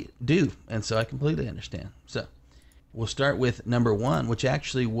already do, and so I completely understand. So we'll start with number one, which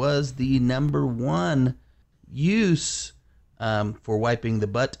actually was the number one use for wiping the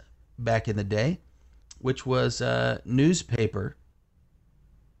butt back in the day, which was newspaper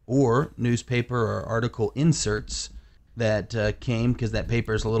or article inserts that came, because that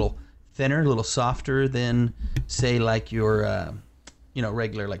paper is a little thinner, a little softer than, say, like your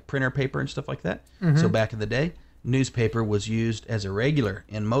regular like printer paper and stuff like that. So back in the day, newspaper was used as a regular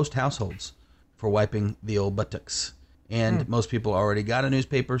in most households for wiping the old buttocks. And most people already got a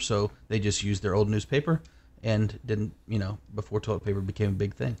newspaper, so they just used their old newspaper and didn't, before toilet paper became a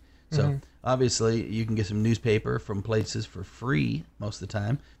big thing. So obviously you can get some newspaper from places for free most of the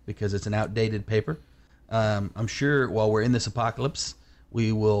time because it's an outdated paper. I'm sure while we're in this apocalypse,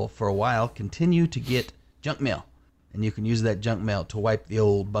 we will for a while continue to get junk mail, and you can use that junk mail to wipe the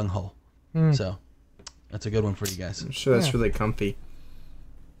old bunghole. So that's a good one for you guys. I'm sure that's really comfy.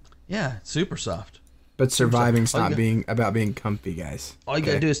 Yeah, super soft. But surviving's not about being comfy, guys. All you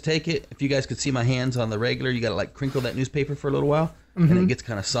gotta do is take it. If you guys could see my hands on the regular, you gotta like crinkle that newspaper for a little while, and it gets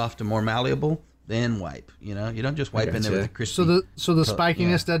kind of soft and more malleable. Then wipe. You don't just wipe in there with a crispy. So the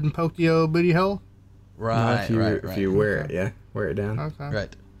spikiness doesn't poke the old booty hole. Right, right. If you wear it, wear it down. Okay.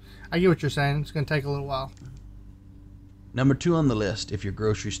 Right. I get what you're saying. It's gonna take a little while. Number 2 on the list, if your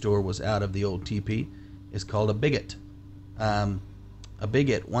grocery store was out of the old TP, is called a bigot. A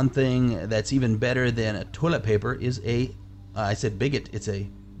bigot, one thing that's even better than a toilet paper is I said bigot, it's a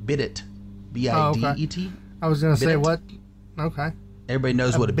bidet. B-I-D-E-T. I was going to say Bidet. what? Okay. Everybody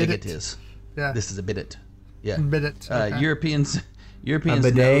knows what a bigot bidet. is. Yeah. This is a bidet. Yeah. Bidet. Okay. Europeans know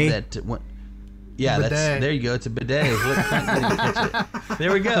bidet? that. Yeah, Bidet. there you go. It's a bidet. Look, catch it.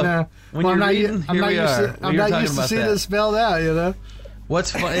 There we go. No. When Well, you're I'm not reading, I'm here not we used are. to- I'm not used to seeing it spelled out,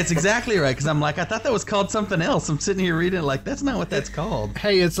 What's fun? It's exactly right, because I'm like, I thought that was called something else. I'm sitting here reading it like, that's not what that's called.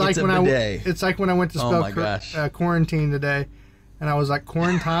 Hey, it's like a when bidet. it's like when I went to Oh spell my gosh. quarantine today, and I was like,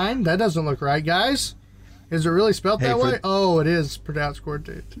 quarantine? That doesn't look right, guys. Is it really spelled Hey, that for- way? Oh, it is pronounced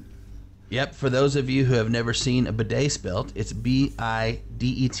quarantine. Yep, for those of you who have never seen a bidet spelt, it's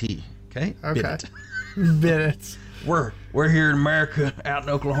B-I-D-E-T. Okay? Okay. Bidet. Bidet. We're here in America, out in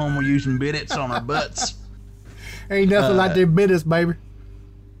Oklahoma, using bidets on our butts. Ain't nothing like them bidets, baby.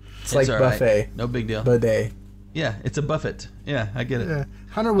 It's like all right. buffet. No big deal. Bidet. Yeah, it's a buffet. Yeah, I get it. Yeah.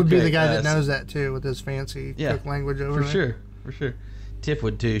 Hunter would be Okay, the guy that so- knows that too, with his fancy cook language over there. For sure. Tiff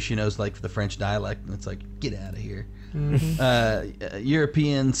would too. She knows like the French dialect, and it's like, get out of here.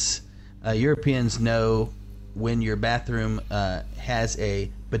 Europeans know when your bathroom has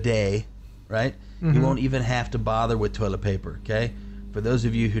a bidet, right? You won't even have to bother with toilet paper. Okay. For those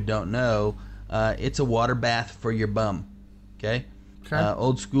of you who don't know, it's a water bath for your bum. Okay. Okay.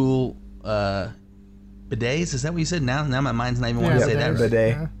 Old school bidets. Is that what you said? Now my mind's not even wanting to say that. Right? Bidet.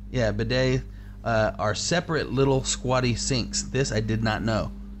 Yeah. Yeah, bidet are separate little squatty sinks. This I did not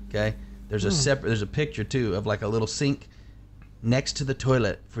know. Okay, there's a picture too of like a little sink next to the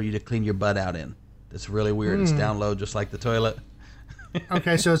toilet for you to clean your butt out in. That's really weird. It's down low, just like the toilet.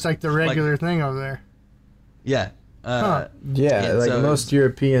 Okay, so it's like the regular thing over there. Yeah. Huh. Yeah, like so- most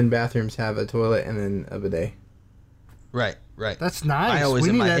European bathrooms have a toilet and then a bidet. Right. That's nice. I always We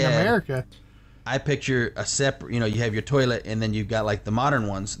in need my that in head- America. I picture a separate. You have your toilet, and then you've got like the modern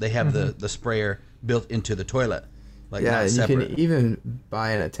ones. They have the sprayer built into the toilet. Like Yeah, not and you separate. can even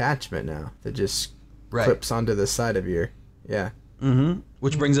buy an attachment now that just Right. clips onto the side of your. Yeah.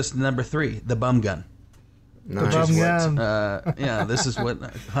 Which brings us to number 3, the bum gun. Nice. Bum gun. Yeah, this is what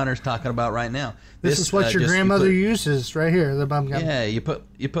Hunter's talking about right now. This is what your just- grandmother put- uses right here, the bum gun. Yeah, you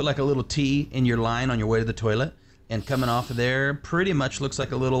put like a little T in your line on your way to the toilet, and coming off of there pretty much looks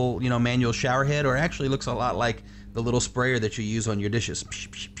like a little manual shower head, or actually looks a lot like the little sprayer that you use on your dishes.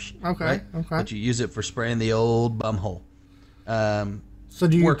 Okay, Right? okay. But you use it for spraying the old bum hole. So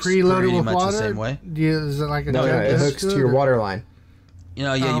do you Works preload it pretty with much the water? same way. Is it like a No, jug it disc hooks to it, your or- water line.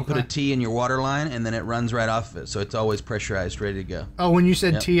 You put a T in your water line, and then it runs right off of it, so it's always pressurized, ready to go. Oh, when you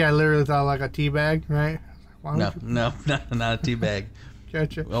said Yep. tea, I literally thought like a tea bag, right? Why No, would you- not a tea bag.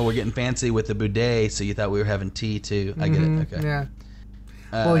 Gotcha. Well, we're getting fancy with the bidet, so you thought we were having tea too. I get it. Okay. Yeah.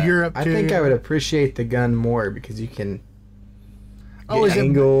 Well, Europe too. I think I would appreciate the gun more because you can Oh, is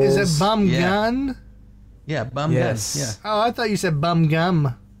it bum Yeah. gun? Yeah, bum Yes. guns. Yeah. Oh, I thought you said bum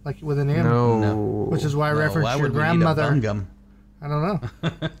gum, like with an M. No. Which is why I No, referenced why your would we need a grandmother. bum gum? I don't know.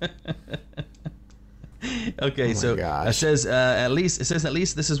 Okay, so gosh. it says at least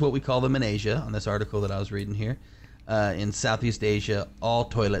this is what we call them in Asia on this article that I was reading here. In Southeast Asia, all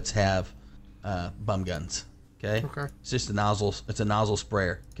toilets have bum guns. Okay. Okay. It's just a nozzle. It's a nozzle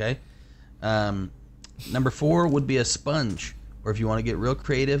sprayer. Okay. Number 4 would be a sponge, or if you want to get real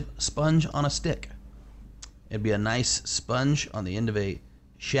creative, sponge on a stick. It'd be a nice sponge on the end of a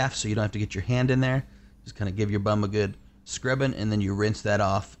shaft, so you don't have to get your hand in there. Just kind of give your bum a good scrubbing, and then you rinse that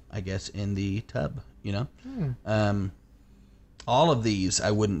off, I guess, in the tub. You know, all of these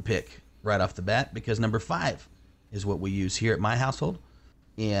I wouldn't pick right off the bat because number 5 is what we use here at my household,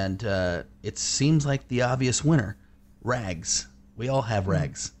 and it seems like the obvious winner: rags. We all have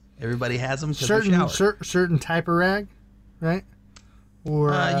rags. Everybody has them because we shower. Certain type of rag, right? Or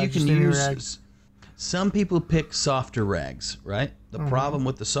You just can any use. rag? Some people pick softer rags, right? The problem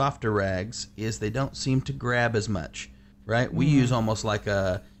with the softer rags is they don't seem to grab as much, right? We use almost like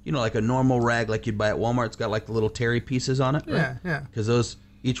a, like a normal rag like you'd buy at Walmart. It's got like the little terry pieces on it, right? Yeah. Because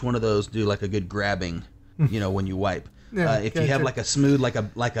each one of those do like a good grabbing, when you wipe. Yeah, If you have gotcha. like a smooth, like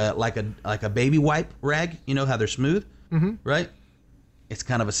a baby wipe rag, you know how they're smooth, right? It's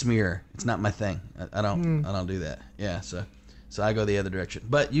kind of a smear. It's not my thing. I don't do that. Yeah, so I go the other direction.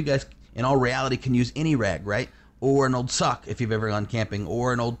 But you guys, in all reality, can use any rag, right? Or an old sock if you've ever gone camping,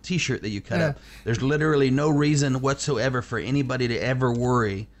 or an old T-shirt that you cut up. There's literally no reason whatsoever for anybody to ever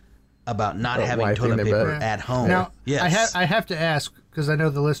worry about not About having wiping toilet their paper butt. at home. Now, yes. I have to ask because I know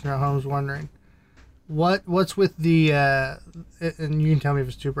the listener at home is wondering what's with the and you can tell me if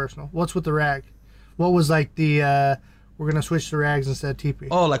it's too personal. What's with the rag? What was like the we're gonna switch to rags instead of teepee?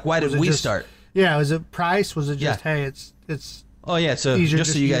 Oh, like why did Was it we just- start? Yeah, was it price? Was it just Yeah. hey, it's Oh yeah, so easier just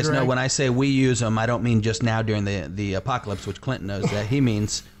so just you to guys use know, rag? when I say we use them, I don't mean just now during the apocalypse, which Clinton knows that. He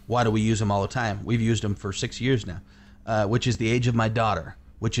means why do we use them all the time? We've used them for 6 years now, which is the age of my daughter,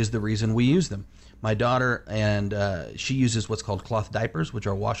 which is the reason we use them. My daughter, and she uses what's called cloth diapers, which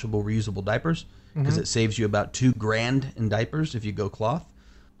are washable, reusable diapers, because it saves you about $2,000 in diapers if you go cloth.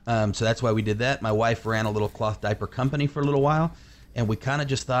 So that's why we did that. My wife ran a little cloth diaper company for a little while, and we kind of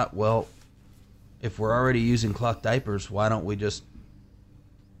just thought, well, if we're already using cloth diapers, why don't we just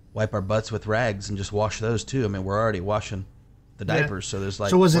wipe our butts with rags and just wash those too? I mean, we're already washing the diapers, so there's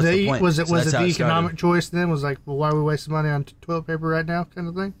like. so was what's the it point? was So it that's the how it economic started. choice then? Was like, well, why are we wasting money on toilet paper right now, kind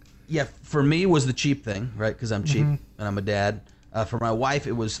of thing? Yeah, for me it was the cheap thing, right? Because I'm cheap Mm-hmm. and I'm a dad. For my wife,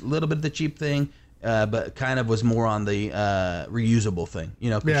 it was a little bit of the cheap thing, but kind of was more on the reusable thing,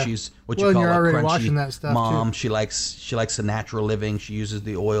 because Yeah. she's what Well, you and call you're a already crunchy washing that stuff, mom. too. She likes the natural living. She uses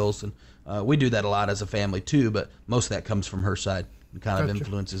the oils, and we do that a lot as a family too. But most of that comes from her side and kind of Gotcha.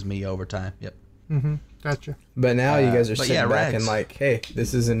 influences me over time. Yep. Gotcha. But now you guys are but sitting yeah, back rags. and like, hey,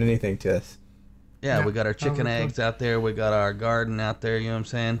 this isn't anything to us. Yeah, Yeah, we got our chicken sounds eggs out there. We got our garden out there. You know what I'm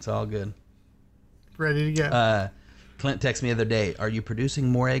saying? It's all good. Ready to go. Clint texted me the other day, are you producing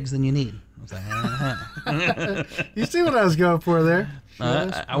more eggs than you need? I was like, You see what I was going for there?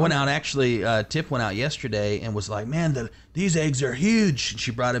 I went out, actually, Tip went out yesterday and was like, man, these eggs are huge. And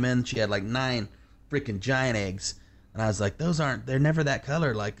she brought them in. She had like 9 freaking giant eggs. And I was like, they're never that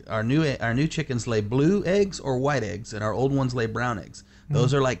color. Like our new chickens lay blue eggs or white eggs, and our old ones lay brown eggs.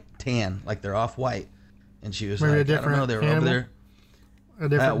 Those are like tan, like they're off white. And she was Maybe a like, I don't different know, they were animal? over there. A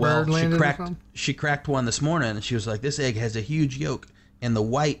different bird landed or something? She cracked one this morning, and she was like, this egg has a huge yolk, and the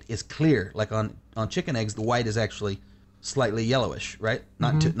white is clear. Like on chicken eggs, the white is actually slightly yellowish, right?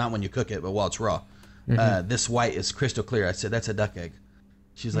 Not when you cook it, but while it's raw. This white is crystal clear. I said, that's a duck egg.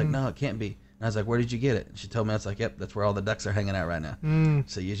 She's like, no, it can't be. And I was like, where did you get it? And she told me, I was like, yep, that's where all the ducks are hanging out right now.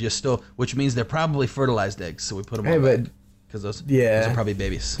 So you just which means they're probably fertilized eggs. So we put them Hey, on but because those yeah. are probably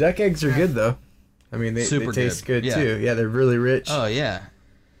babies. Duck eggs are good though. I mean, they Super taste good, good. too. Yeah, they're really rich. Oh yeah,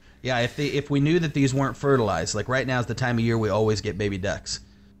 yeah. If we knew that these weren't fertilized, like right now is the time of year we always get baby ducks.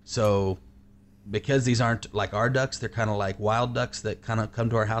 So because these aren't like our ducks, they're kind of like wild ducks that kind of come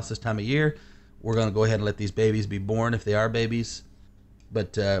to our house this time of year. We're gonna go ahead and let these babies be born if they are babies.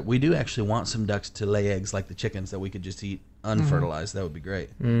 But we do actually want some ducks to lay eggs like the chickens that we could just eat unfertilized. That would be great.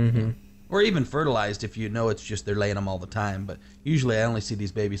 Mm-hmm. Or even fertilized if you know it's just they're laying them all the time. But usually I only see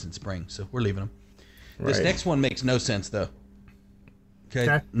these babies in spring, so we're leaving them. This Right. next one makes no sense, though.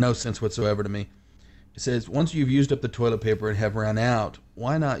 Okay? No sense whatsoever to me. It says, once you've used up the toilet paper and have run out,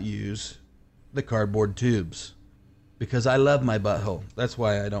 why not use the cardboard tubes? Because I love my butthole. That's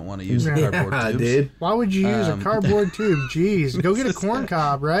why I don't want to use the cardboard Yeah, tubes. dude. Why would you use a cardboard tube? Jeez, go get a corn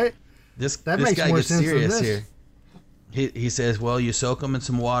cob, right? This That this makes guy more gets sense than serious this. here. He says, well, you soak them in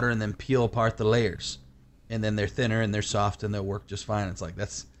some water and then peel apart the layers, and then they're thinner and they're soft and they'll work just fine. It's like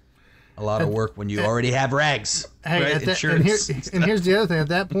that's a lot of work when you already have rags. Hey, right? and here's the other thing. At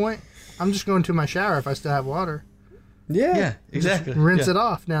that point, I'm just going to my shower if I still have water. Yeah, exactly. Rinse it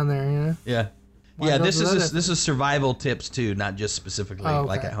off down there, you know. Yeah. Yeah, this is survival tips too, not just specifically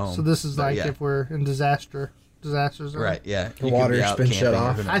like at home. So this is like if we're in disasters. Right, yeah. The water's been shut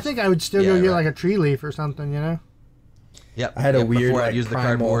off. I think I would still go get like a tree leaf or something, you know? Yep. I had a weird before I'd use the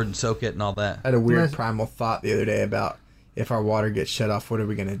cardboard and soak it and all that. I had a weird primal thought the other day about if our water gets shut off, what are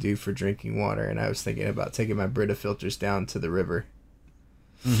we going to do for drinking water? And I was thinking about taking my Brita filters down to the river.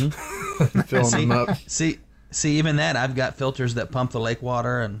 Filling them up. See, even that, I've got filters that pump the lake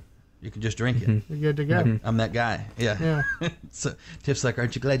water and you can just drink it. You're good to go. I'm that guy. Yeah. So Tiff's like,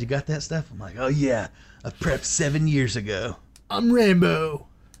 aren't you glad you got that stuff? I'm like, oh yeah, I prepped 7 years ago. I'm Rainbow.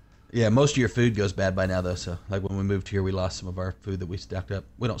 Yeah, most of your food goes bad by now though. So like when we moved here, we lost some of our food that we stocked up.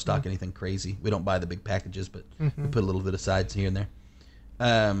 We don't stock anything crazy. We don't buy the big packages, but we put a little bit of sides here and there.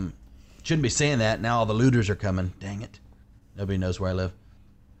 Shouldn't be saying that. Now all the looters are coming. Dang it. Nobody knows where I live.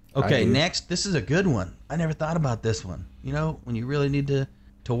 Okay, next. This is a good one. I never thought about this one. You know, when you really need to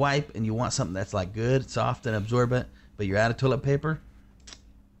wipe and you want something that's like good, soft, and absorbent, but you're out of toilet paper,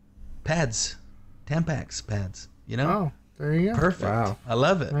 pads, Tampax pads, you know? Oh, there you go. Perfect. Wow. I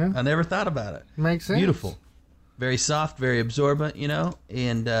love it. Yeah. I never thought about it. Makes sense. Beautiful. Very soft, very absorbent, you know,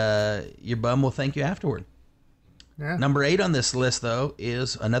 and your bum will thank you afterward. Yeah. Number 8 on this list, though,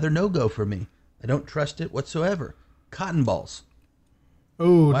 is another no-go for me. I don't trust it whatsoever. Cotton balls.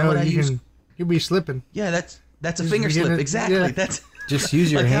 Oh, Why no, would I use... you'll be slipping. Yeah, that's a Just finger slip. Exactly. Yeah. That's Just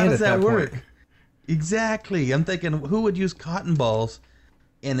use your like, hand how does at that work? point. Exactly. I'm thinking, who would use cotton balls?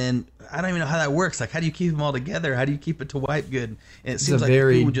 And then I don't even know how that works. Like, how do you keep them all together? How do you keep it to wipe good? And it It's seems a like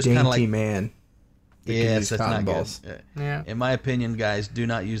very people would just kind of dainty like, man. yes, that's cotton not balls. good. Yeah. In my opinion, guys, do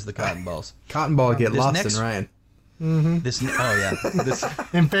not use the cotton balls. Cotton ball get This lost next- in Ryan. This, oh yeah, this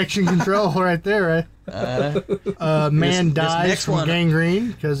Infection control right there, right? Man this dies next from one-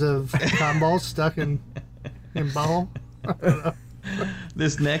 gangrene because of cotton balls stuck in ball.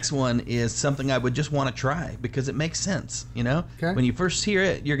 This next one is something I would just want to try because it makes sense, you know? Okay. When you first hear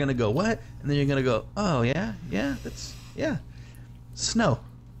it, you're going to go, what? And then you're going to go, oh, yeah, snow.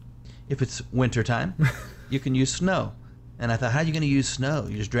 If it's wintertime, you can use snow. And I thought, how are you going to use snow?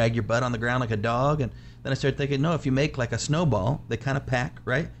 You just drag your butt on the ground like a dog? And then I started thinking, no, if you make like a snowball, they kind of pack,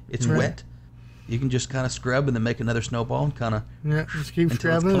 right? It's wet. You can just kind of scrub and then make another snowball and kind of Yeah, just keep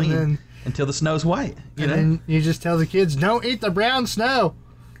until it's scrubbing clean, and until the snow's white, you know? then you just tell the kids, don't eat the brown snow.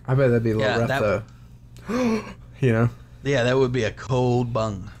 I bet that'd be a little Yeah, rough though. You know? Yeah, that would be a cold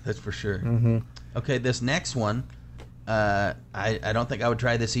bung. That's for sure. Okay, this next one, I don't think I would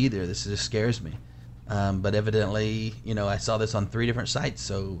try this either. This just scares me. But evidently, you know, I saw this on 3 different sites,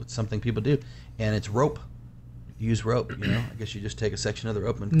 so it's something people do. And it's rope. Use rope, you know. I guess you just take a section of the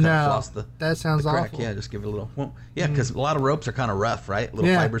rope and cut floss the that sounds crack. awful. Yeah, just give it a little. Well, yeah, because a lot of ropes are kind of rough, right?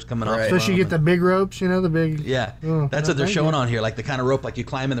 Little fibers coming off. Especially you get the big ropes, you know, the big. Yeah, Oh, that's what they're showing on here, like the kind of rope like you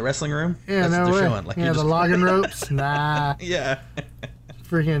climb in the wrestling room. Yeah, that's no what way. they're showing. Like yeah, you the just... logging ropes. Nah, Yeah.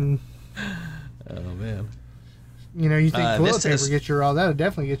 freaking. Oh man. You know, you think toilet this paper says- gets you raw? That'll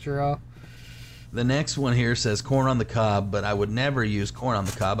definitely get you raw. The next one here says corn on the cob, but I would never use corn on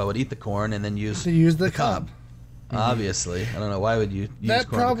the cob. I would eat the corn and then use To use the cob. Obviously, I don't know why would you use That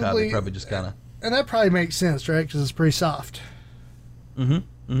corn on the cob. probably- They probably just kind of. And that probably makes sense, right? Because it's pretty soft. Oh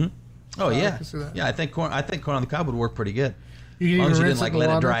I yeah, can see that. yeah. I think corn on the cob would work pretty good. You can As long even as you rinse didn't like in let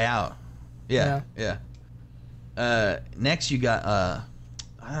water. it dry out. Yeah. Next you got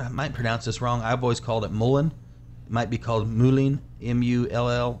I might pronounce this wrong. I've always called it mullein. It might be called mullein,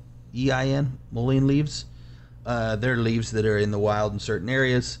 mullein, mullein leaves. They're leaves that are in the wild in certain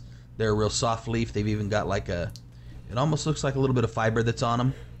areas. They're a real soft leaf. They've even got like it almost looks like a little bit of fiber that's on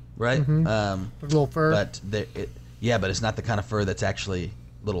them, right? A little fur. But but it's not the kind of fur that's actually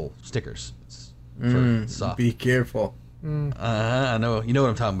little stickers. It's fur. It's soft. Be careful. I know. You know what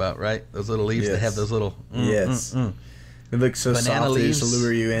I'm talking about, right? Those little leaves that Yes. have those little. Yes. It looks so Banana soft they just leaves.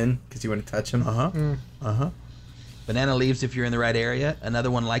 lure you in because you want to touch them. Banana leaves if you're in the right area. Another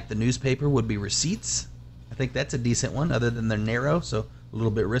one like the newspaper would be receipts. I think that's a decent one, other than they're narrow, so a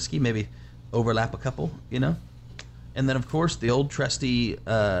little bit risky. Maybe overlap a couple, you know? And then, of course, the old trusty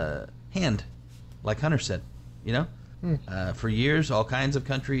hand, like Hunter said, you know? For years, all kinds of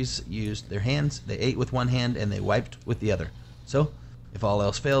countries used their hands. They ate with one hand and they wiped with the other. So, if all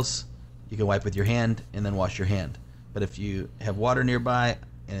else fails, you can wipe with your hand and then wash your hand. But if you have water nearby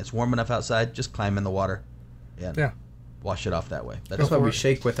and it's warm enough outside, just climb in the water and Yeah. wash it off that way. That's why for we it.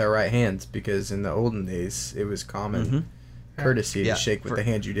 shake with our right hands, because in the olden days it was common courtesy Yeah, to shake with the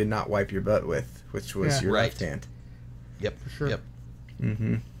hand you did not wipe your butt with, which was Yeah. your Right. left hand. Yep. For sure. Yep.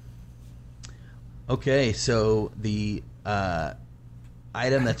 Mm-hmm. Okay, so the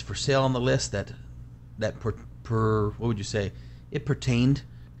item that's for sale on the list that what would you say? It pertained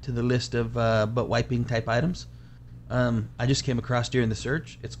to the list of butt wiping type items. I just came across during the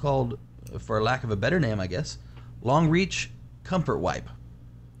search. It's called, for lack of a better name, I guess, Long Reach Comfort Wipe.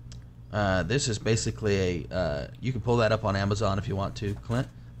 This is basically you can pull that up on Amazon if you want to, Clint.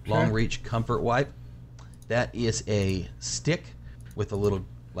 Long Reach Comfort Wipe. That is a stick with a little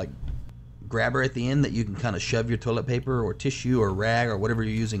like grabber at the end that you can kind of shove your toilet paper or tissue or rag or whatever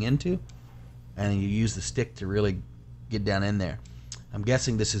you're using into, and you use the stick to really get down in there. I'm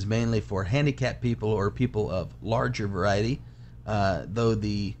guessing this is mainly for handicapped people or people of larger variety, though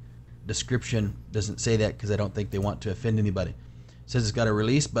the description doesn't say that because I don't think they want to offend anybody. It says it's got a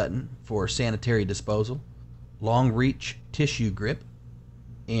release button for sanitary disposal, long reach tissue grip,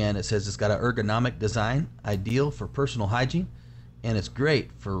 and it says it's got an ergonomic design, ideal for personal hygiene, and it's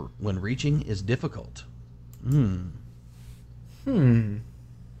great for when reaching is difficult. Long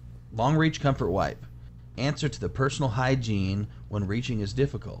Reach Comfort Wipe. Answer to the personal hygiene when reaching is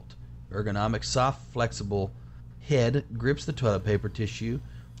difficult. Ergonomic, soft, flexible head grips the toilet paper, tissue,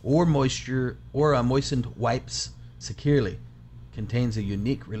 or moistened wipes securely. Contains a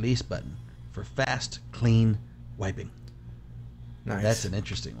unique release button for fast, clean wiping. Nice. That's an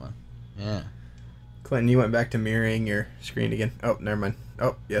interesting one. Yeah. Clinton, you went back to mirroring your screen again. Oh, never mind.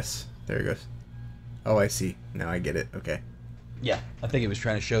 Oh, yes. There it goes. Oh, I see. Now I get it. Okay. Yeah, I think it was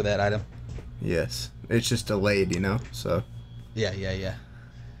trying to show that item. Yes. It's just delayed, so. Yeah.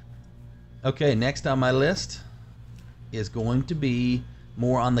 Okay, next on my list is going to be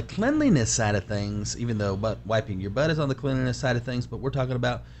more on the cleanliness side of things, even though wiping your butt is on the cleanliness side of things, but we're talking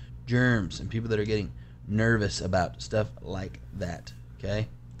about germs and people that are getting nervous about stuff like that, okay?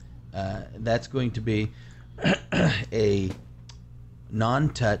 That's going to be a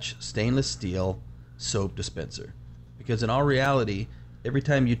non-touch stainless steel soap dispenser. Because in all reality, every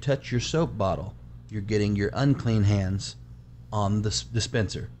time you touch your soap bottle, you're getting your unclean hands on the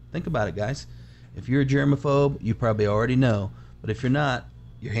dispenser. Think about it, guys. If you're a germaphobe, you probably already know. But if you're not,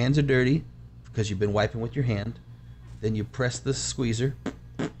 your hands are dirty because you've been wiping with your hand. Then you press the squeezer.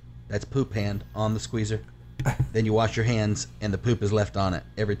 That's poop hand on the squeezer. Then you wash your hands, and the poop is left on it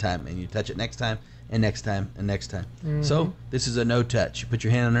every time. And you touch it next time, and next time, and next time. Mm-hmm. So this is a no touch. You put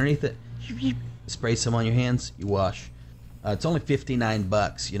your hand underneath it, spray some on your hands, you wash. It's only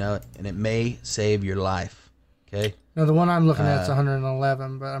 $59, and it may save your life. Okay. Now the one I'm looking at is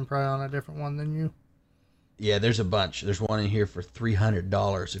 111, but I'm probably on a different one than you. Yeah, there's a bunch. There's one in here for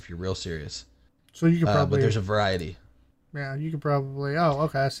 $300 if you're real serious. So you could probably. But there's a variety. Yeah, you could probably. Oh,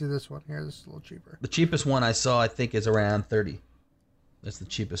 okay. I see this one here. This is a little cheaper. The cheapest one I saw, I think, is around $30. That's the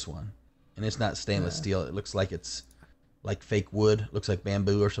cheapest one, and it's not stainless steel. It looks like it's like fake wood. It looks like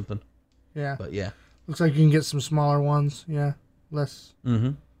bamboo or something. Yeah. But yeah. Looks like you can get some smaller ones. Yeah. Less.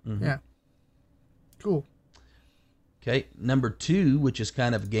 Yeah. Cool. Okay, number 2, which is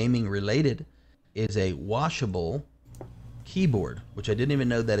kind of gaming related, is a washable keyboard, which I didn't even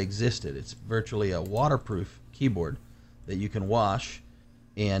know that existed. It's virtually a waterproof keyboard that you can wash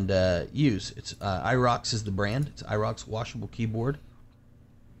and use. It's iRox is the brand. It's iRox washable keyboard.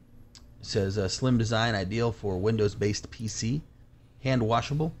 It says slim design, ideal for Windows-based PC, hand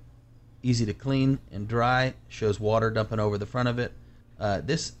washable, easy to clean and dry. Shows water dumping over the front of it.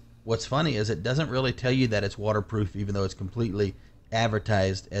 What's funny is it doesn't really tell you that it's waterproof, even though it's completely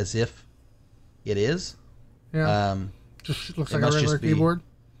advertised as if it is. Yeah. Just looks it like a must regular just be- keyboard.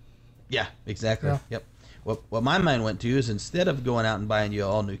 Yeah, exactly. Yeah. Yep. What my mind went to is, instead of going out and buying you an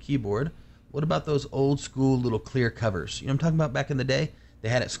all new keyboard, what about those old school little clear covers? You know what I'm talking about? Back in the day, they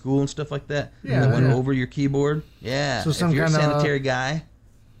had at school and stuff like that. Yeah, that went yeah. over your keyboard. Yeah. So if some you're a kinda- sanitary guy,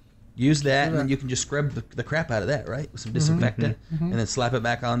 use that, and Yeah. then you can just scrub the crap out of that, right? With some disinfectant, and then slap it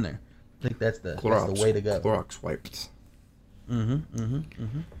back on there. I think that's the way to go. Clorox wipes.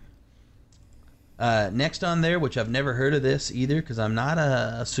 Next on there, which I've never heard of this either, because I'm not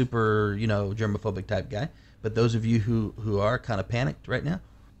a super, germophobic type guy. But those of you who are kind of panicked right now,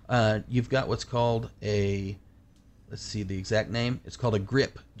 you've got what's called let's see the exact name. It's called a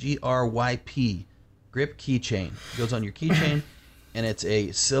grip, GRYP, grip keychain. It goes on your keychain, and it's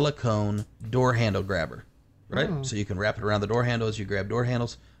a silicone door handle grabber, right? So you can wrap it around the door handle as you grab door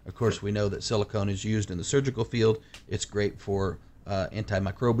handles. Of course, we know that silicone is used in the surgical field. It's great for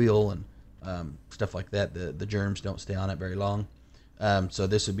antimicrobial and stuff like that. The germs don't stay on it very long. So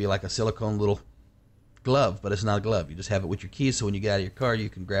this would be like a silicone little glove, but it's not a glove. You just have it with your keys, so when you get out of your car, you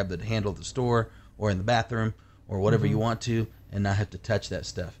can grab the handle of the store or in the bathroom or whatever you want to and not have to touch that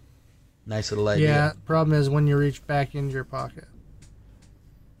stuff. Nice little idea. Yeah, problem is when you reach back into your pocket.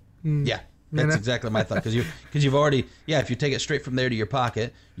 Yeah, that's exactly my thought. Because you've already, if you take it straight from there to your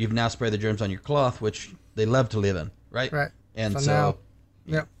pocket, you've now sprayed the germs on your cloth, which they love to live in, right? Right. And now,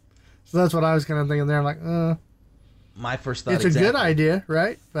 yep. So that's what I was kind of thinking there. I'm like, my first thought. It's a good idea,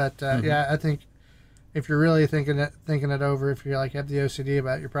 right? But yeah, I think if you're really thinking it over, if you like have the OCD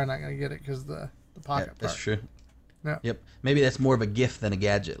about it, you're probably not going to get it because the pocket part. That's true. Yeah. Yep. Maybe that's more of a gift than a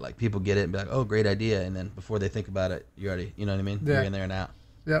gadget. Like people get it and be like, "Oh, great idea," and then before they think about it, you already, you know what I mean? Yeah. You're in there and out.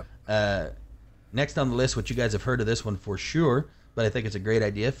 Yep. Next on the list, which you guys have heard of this one for sure, but I think it's a great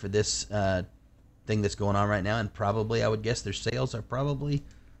idea for this thing that's going on right now, and probably I would guess their sales are probably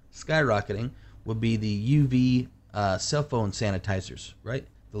skyrocketing. Would be the UV cell phone sanitizers, right?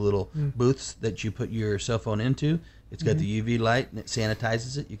 The little booths that you put your cell phone into. It's got the UV light and it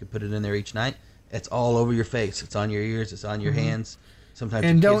sanitizes it. You can put it in there each night. It's all over your face. It's on your ears. It's on your hands. Sometimes.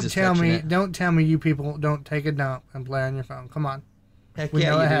 And your don't kids tell me you people don't take a dump and play on your phone. Come on. Heck We yeah,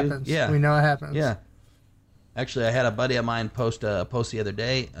 know you it do. happens. Yeah. We know it happens. Yeah. Actually, I had a buddy of mine post a post the other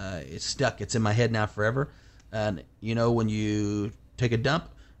day. It's stuck. It's in my head now forever. And you know when you take a dump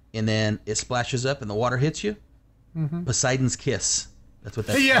and then it splashes up and the water hits you? Poseidon's Kiss. That's what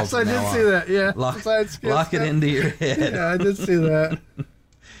that's Yes, called I from did now see on. that. Yeah. Lock it into your head. Yeah, I did see that.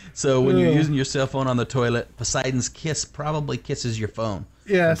 So when you're using your cell phone on the toilet, Poseidon's Kiss probably kisses your phone.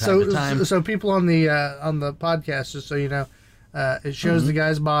 Yeah. From time to time. So people on the podcast, just so you know, it shows the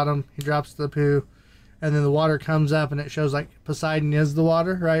guy's bottom. He drops the poo, and then the water comes up, and it shows like Poseidon is the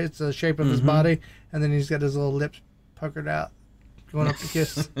water, right? It's the shape of his body, and then he's got his little lips puckered out, going up to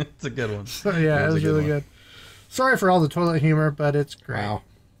kiss. It's a good one. So yeah, it was really good. Sorry for all the toilet humor, but it's great. Wow.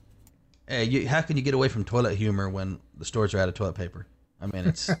 Hey, how can you get away from toilet humor when the stores are out of toilet paper? I mean,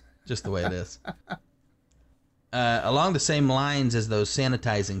 it's just the way it is. Along the same lines as those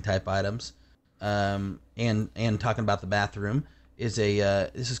sanitizing type items, and talking about the bathroom, is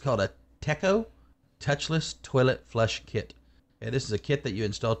this is called a Teco touchless toilet flush kit. Okay, this is a kit that you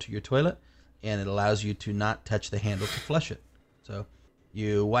install to your toilet, and it allows you to not touch the handle to flush it. So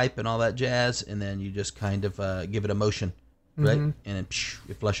you wipe and all that jazz, and then you just kind of give it a motion, right? And then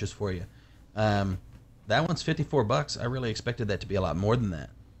it flushes for you. That one's $54. I really expected that to be a lot more than that.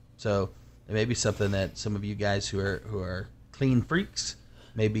 So it may be something that some of you guys who are clean freaks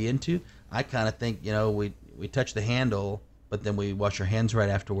may be into. I kind of think, we touch the handle, but then we wash our hands right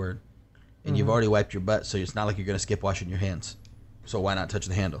afterward. And you've already wiped your butt, so it's not like you're going to skip washing your hands. So why not touch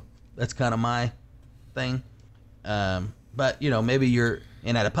the handle? That's kind of my thing. But, maybe you're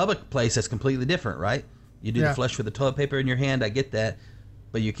at a public place that's completely different, right? You do the flush with the toilet paper in your hand. I get that.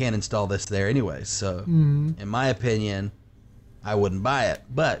 But you can't install this there anyways. So, in my opinion, I wouldn't buy it.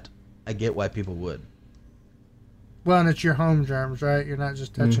 But I get why people would. Well, and it's your home germs, right? You're not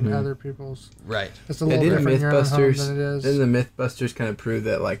just touching other people's. Right. It's a little different in your own home than it is. Didn't the Mythbusters kind of prove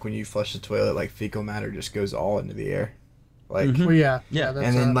that, like, when you flush the toilet, like, fecal matter just goes all into the air? Like, Well, yeah. Yeah. That's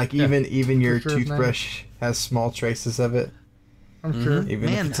and then, like, even your sure, toothbrush has small traces of it. I'm sure. Even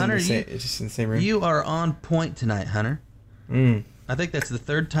Man, if it's Hunter, it's just in the same room. You are on point tonight, Hunter. I think that's the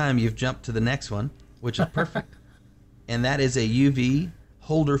third time you've jumped to the next one, which is perfect. And that is a UV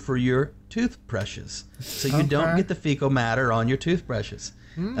holder for your toothbrushes. So you don't get the fecal matter on your toothbrushes.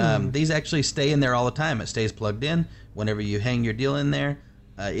 These actually stay in there all the time. It stays plugged in. Whenever you hang your deal in there,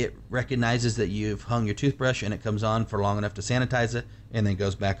 it recognizes that you've hung your toothbrush and it comes on for long enough to sanitize it and then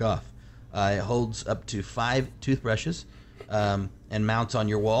goes back off. It holds up to 5 toothbrushes and mounts on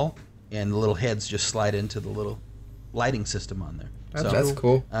your wall, and the little heads just slide into the little lighting system on there. That's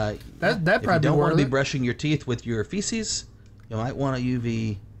cool. That If probably you don't want to be worth it. brushing your teeth with your feces, you might want a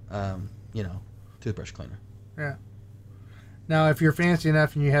UV, toothbrush cleaner. Yeah. Now, if you're fancy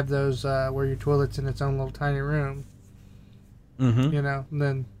enough and you have those where your toilet's in its own little tiny room,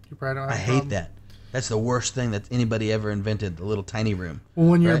 then you probably don't have I a hate problem. that. That's the worst thing that anybody ever invented, the little tiny room. Well,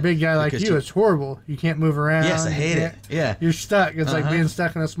 when you're a right? big guy like Because you, it's horrible. You can't move around. Yes, I you hate it. can't- Yeah. You're stuck. It's like being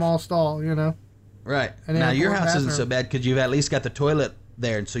stuck in a small stall, Right. And Now, then your pour house isn't bathroom. so bad because you've at least got the toilet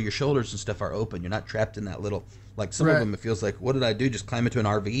there, and so your shoulders and stuff are open. You're not trapped in that little, like some of Right. them, it feels like, what did I do? Just climb into an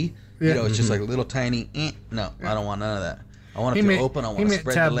RV? Yeah. It's just like a little tiny, no, I don't want none of that. I want He to feel meant- open. I he want to meant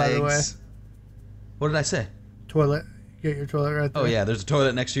spread tub, the by the legs. What did I say? Toilet. Get your toilet right there. Oh, yeah, there's a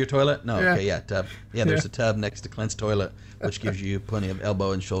toilet next to your toilet? No, Yeah. okay, yeah, tub. Yeah, there's Yeah. a tub next to Clint's toilet, which gives you plenty of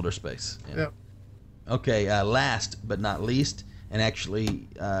elbow and shoulder space. Yeah. Yep. Okay, last but not least, and actually,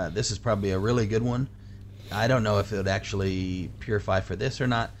 this is probably a really good one. I don't know if it would actually purify for this or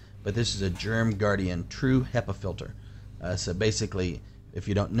not, but this is a Germ Guardian True HEPA filter. So basically, if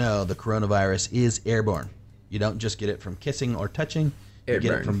you don't know, the coronavirus is airborne. You don't just get it from kissing or touching. You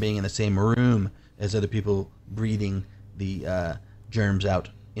get it from being in the same room as other people breathing the germs out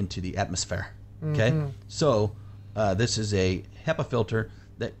into the atmosphere. Okay? So this is a HEPA filter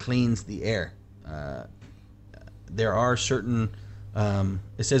that cleans the air. There are certain,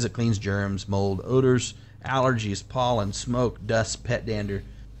 it says it cleans germs, mold, odors, allergies, pollen, smoke, dust, pet dander,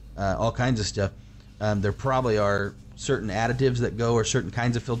 all kinds of stuff. There probably are certain additives that go, or certain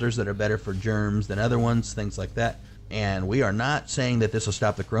kinds of filters that are better for germs than other ones, things like that. And we are not saying that this will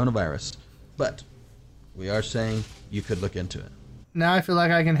stop the coronavirus, but we are saying you could look into it. Now I feel like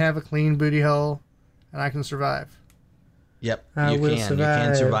I can have a clean booty hole and I can survive. Yep, I you will can. survive. You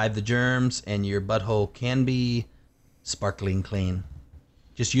can survive the germs, and your butthole can be sparkling clean.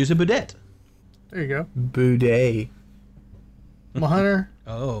 Just use a bidet. There you go. Boudet. Well, Hunter,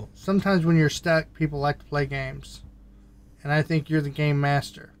 Oh. sometimes when you're stuck, people like to play games. And I think you're the game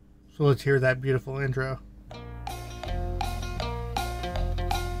master. So let's hear that beautiful intro.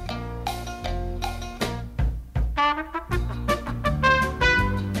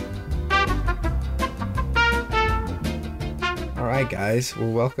 Alright guys,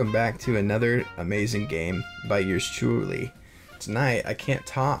 well welcome back to another amazing game by yours truly. Tonight I can't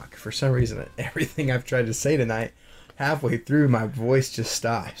talk. For some reason everything I've tried to say tonight, halfway through my voice just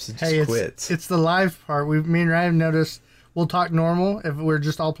stops. It just quits. It's the live part. Me and Ryan noticed we'll talk normal if we're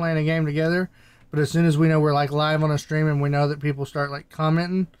just all playing a game together. But as soon as we know we're like live on a stream and we know that people start like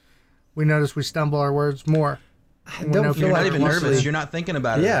commenting, we notice we stumble our words more. I We don't know feel You're people not like even listening. nervous. You're not thinking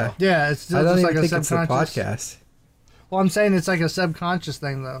about it at all. Yeah, it's I don't just even like a think it's the subconscious. podcast. Well, I'm saying it's like a subconscious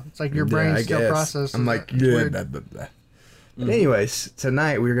thing though. It's like your brain I still guess. processes. I'm like, it. It's yeah, weird. blah, blah, blah. But anyways,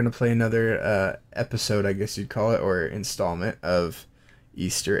 tonight we're going to play another episode, I guess you'd call it, or installment of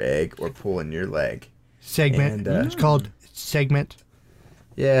Easter egg or pulling your leg. Segment. And, It's called segment.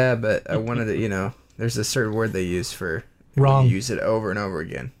 Yeah, but I wanted to, there's a certain word they use for Wrong. You use it over and over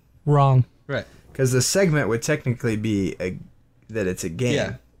again. Wrong. Right. Because the segment would technically be that it's a game.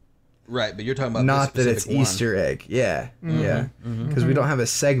 Yeah. Right, but you're talking about Not this that it's specific one. Easter egg. Yeah. Yeah. Because we don't have a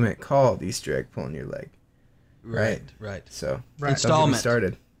segment called Easter egg pulling your leg. Right, right. So, Right. don't get me Installment.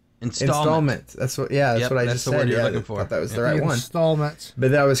 started. Installment. Installment. That's what. Yeah, that's Yep, what I that's just the said. word you're Yeah, looking I for. thought that was the Yeah. right one. Installments.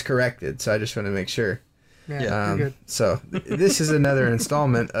 But that was corrected, so I just want to make sure. Yeah, Yeah. you're good. So this is another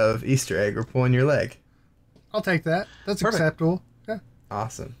installment of Easter egg or pulling your leg. I'll take that. That's Perfect. acceptable. Yeah.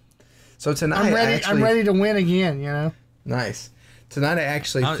 Awesome. So tonight, I'm ready. actually, I'm ready to win again. You know. Nice. Tonight I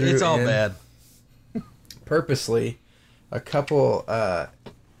actually threw It's all in bad. purposely a couple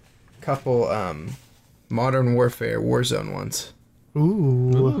Modern Warfare Warzone ones.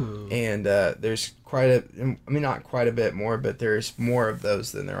 Ooh. And there's not quite a bit more, but there's more of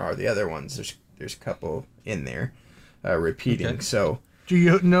those than there are the other ones. There's a couple in there repeating. Okay. So Do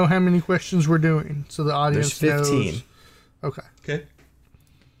you know how many questions we're doing so the audience there's 15. knows? Okay. Okay.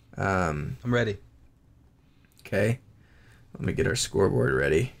 Um, I'm ready. okay. Let me get our scoreboard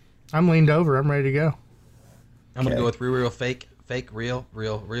ready. I'm leaned over. I'm ready to go. I'm going Okay. to go with real, fake, fake, real,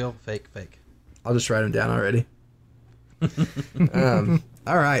 fake, fake. I'll just write them down already.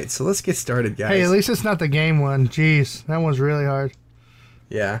 All right, so let's get started, guys. Hey, at least it's not the game one. Jeez, that one's really hard.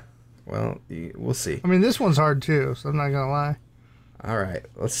 Yeah. Well, we'll see. I mean, this one's hard too, so I'm not gonna lie. All right,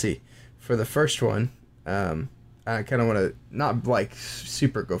 let's see. For the first one, I kind of want to not like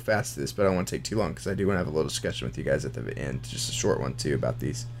super go fast to this, but I don't want to take too long because I do want to have a little discussion with you guys at the end, just a short one too about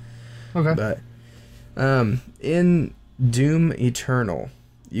these. Okay. But in Doom Eternal,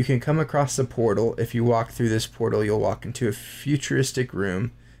 you can come across the portal. If you walk through this portal, you'll walk into a futuristic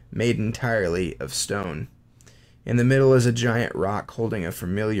room made entirely of stone. In the middle is a giant rock holding a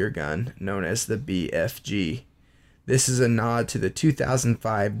familiar gun known as the BFG. This is a nod to the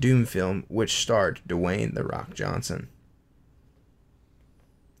 2005 Doom film, which starred Dwayne "The Rock" Johnson.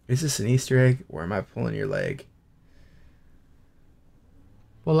 Is this an Easter egg, or am I pulling your leg?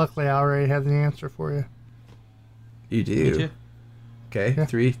 Well, luckily I already have the answer for you. You do. Me too. Okay, Yeah.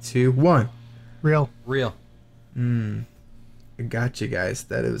 3, 2, 1. Real. Real. I got you guys.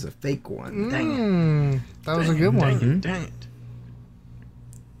 That it was a fake one. That was a good one. Dang it.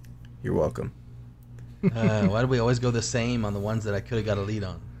 You're welcome. Why do we always go the same on the ones that I could have got a lead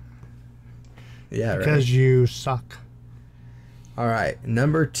on? Yeah, right. Because you suck. All right,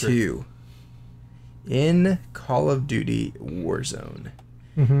 number 2. In Call of Duty Warzone,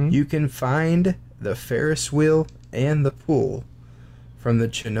 you can find the Ferris wheel and the pool from the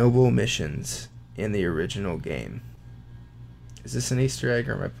Chernobyl missions in the original game. Is this an Easter egg,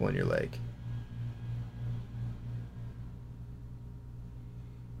 or am I pulling your leg?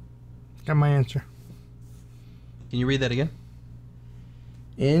 Got my answer. Can you read that again?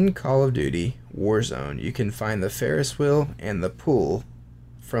 In Call of Duty Warzone, you can find the Ferris wheel and the pool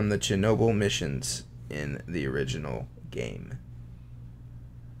from the Chernobyl missions in the original game.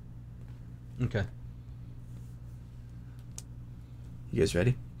 Okay. You guys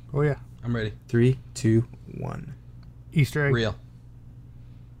ready? Oh yeah. I'm ready. 3, 2, 1. Easter egg. Real.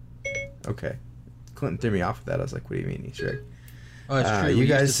 Okay. Clinton threw me off with that. I was like, what do you mean Easter egg? Oh, it's true. You You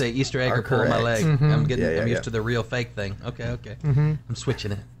guys guys used to say Easter egg are or pull my leg. correct. I'm Yeah, used yeah. to the real fake thing. Okay. Mm-hmm. I'm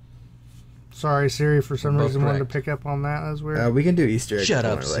switching it. Sorry, Siri. For some We're both reason, wanted to correct. pick up on that. That was weird. We can do Easter egg. Shut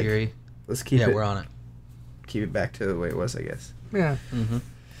pull up, my leg. Siri. Let's keep Yeah, it we're on it. keep it back to the way it was, I guess. Yeah. Mm-hmm.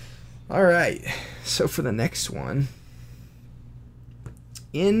 All right. So for the next one,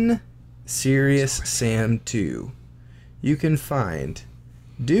 in Serious Sam 2, you can find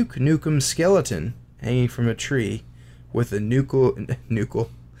Duke Nukem's skeleton hanging from a tree with a Nukem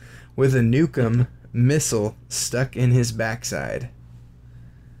missile stuck in his backside.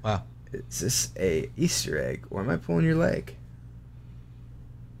 Wow. Is this a Easter egg, or am I pulling your leg?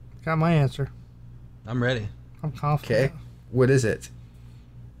 Got my answer. I'm ready. I'm confident. Okay. What is it?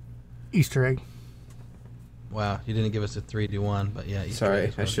 Easter egg. Wow. You didn't give us a 3, 2, 1, but yeah. Easter egg Sorry,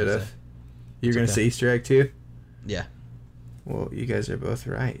 is what I was should gonna have. say. You're going to okay. say Easter egg too? Yeah. Well, you guys are both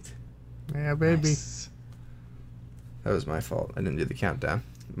right. Yeah, baby. Nice. That was my fault. I didn't do the countdown.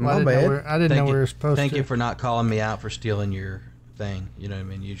 Well, My bad. I didn't know we were supposed Thank to. you for not calling me out for stealing your thing. You know what I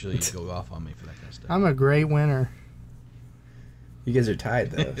mean? Usually you go off on me for that kind of stuff. I'm a great winner. You guys are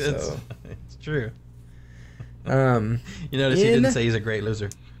tied though. it's, So, it's true. um, You notice he didn't say he's a great loser.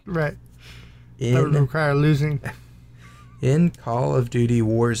 Right. That would in require losing. in Call of Duty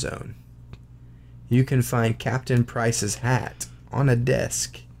Warzone, you can find Captain Price's hat on a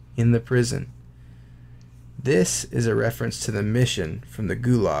desk in the prison. This is a reference to the mission from the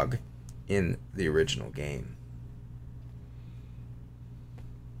Gulag in the original game.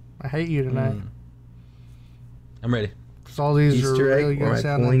 I hate you tonight. I'm ready. Because all these Easter are egg, really or am good I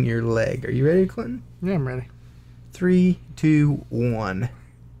sounding. pulling your leg? Are you ready, Clinton? Yeah, I'm ready. 3, 2, 1.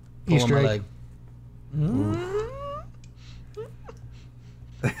 Pull on Easter my egg. leg.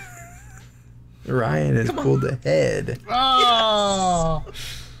 Ryan has pulled ahead. Oh!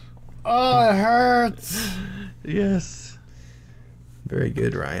 Oh, it hurts. Yes. Very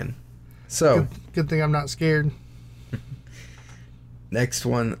good, Ryan. So, Good thing I'm not scared. next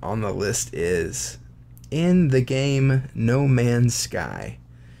one on the list is in the game No Man's Sky.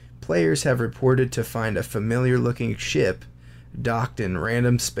 Players have reported to find a familiar looking ship docked in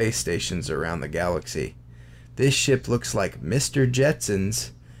random space stations around the galaxy. This ship looks like Mr.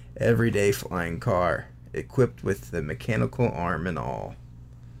 Jetson's everyday flying car, equipped with the mechanical arm and all.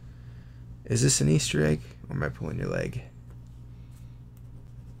 Is this an Easter egg, or am I pulling your leg?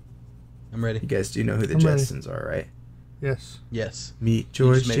 I'm ready. You guys do know who the I'm ready. Jetsons are, right? Yes. Yes. Meet You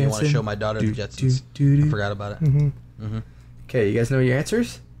George just made me want to Jetson. show my daughter the Jetsons. I forgot about it. Mm-hmm. Mm-hmm. Okay, you guys know your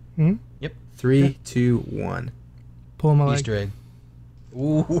answers? Mm-hmm. Yep. 3, 2, 1. Pull my leg. Easter egg.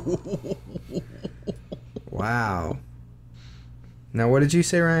 Ooh. Wow. Now, what did you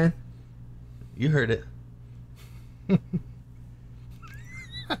say, Ryan? You heard it.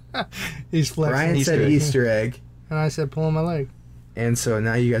 He's flexing. Ryan Easter said egg. Easter egg, And I said pulling my leg. and so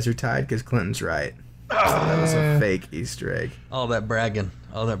now you guys are tied because Clinton's right. That was a fake Easter egg. All that bragging.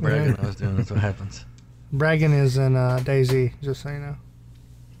 All that bragging I was doing. That's what happens. Bragging is in DayZ, just so you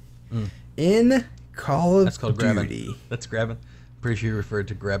know. In Call of That's called Duty. grabbing. That's grabbing. Pretty sure you referred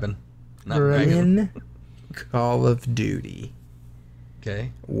to grabbing. Not Grabbing. bragging. In Call of Duty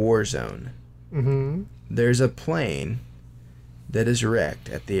Okay. Warzone, Mm-hmm. there's a plane that is wrecked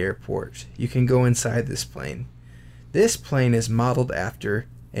at the airport. You can go inside this plane. This plane is modeled after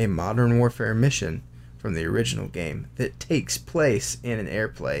a Modern Warfare mission from the original game that takes place in an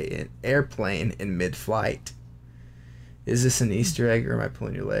airplane in mid-flight. Is this an Easter egg, or am I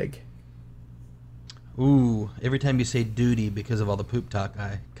pulling your leg? Ooh. Every time you say duty because of all the poop talk,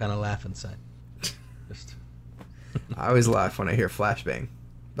 I kind of laugh inside. Just. I always laugh when I hear flashbang,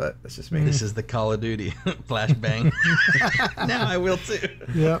 but that's just me. This is the Call of Duty flashbang. Now I will too.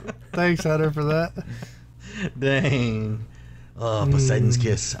 Yep. Thanks, Hunter, for that. Dang. Oh, Poseidon's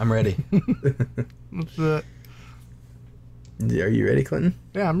kiss. I'm ready. That's it. Are you ready, Clinton?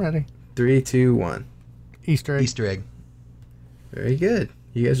 Yeah, I'm ready. 3, 2, 1. Easter egg. Easter egg. Very good.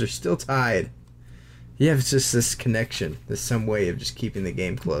 You guys are still tied. You have just this connection. There's some way of just keeping the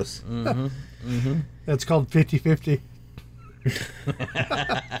game close. Mm-hmm. Mm-hmm. That's called 50-50.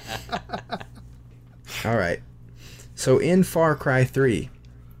 All right. So in Far Cry 3,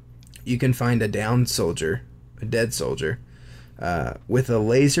 you can find a downed soldier, a dead soldier, with a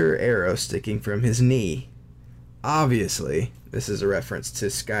laser arrow sticking from his knee. Obviously, this is a reference to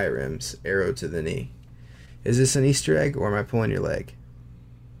Skyrim's arrow to the knee. Is this an Easter egg, or am I pulling your leg?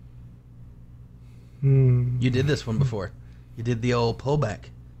 You did this one before. You did the old pullback.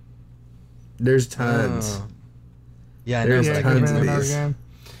 There's tons. Oh. Yeah, I know. There's But I tons couldn't of remember. these.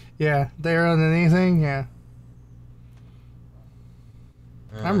 Yeah, they're on anything. Yeah,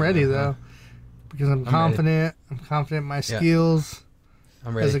 I'm ready though because I'm confident. I'm confident in my skills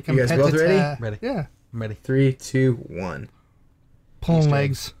I'm as ready. a You guys competitor. both ready? Ready. Yeah, I'm ready. 3, 2, 1. pulling Easter egg.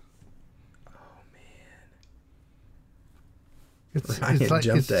 legs. Ryan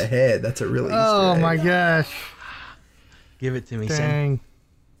jumped ahead. That's a real Easter Oh egg. my gosh! Give it to me, son. Dang.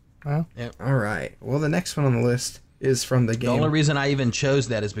 Well, All right. Well, the next one on the list is from the The game. only reason I even chose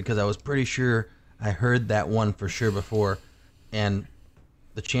that is because I was pretty sure I heard that one for sure before, and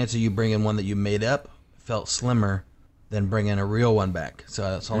the chance of you bringing one that you made up felt slimmer than bringing a real one back. So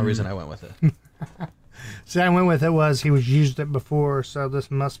that's the only reason I went with it. see, I went with it was he was used it before, so this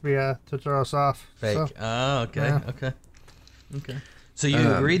must be to throw us off. Fake. So, Oh, okay, yeah. okay. So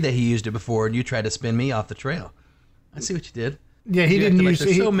you agreed that he used it before, and you tried to spin me off the trail. I see what you did. yeah, he You didn't acted like use.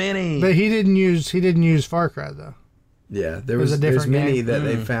 there's so many. But he didn't use Far Cry though. Yeah, was there's a different many game. that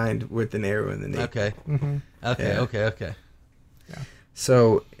they found with an arrow in the knee. Okay. Okay. Yeah. Okay.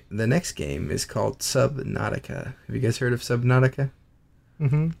 So the next game is called Subnautica. Have you guys heard of Subnautica?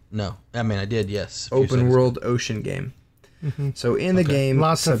 No, I mean I did. Yes. a few Open seconds world ocean game. So in the game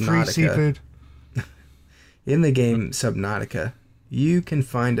Lots of free Subnautica, seafood. in the game Subnautica, you can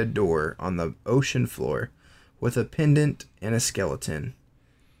find a door on the ocean floor with a pendant and a skeleton.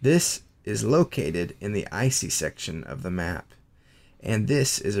 This is located in the icy section of the map, and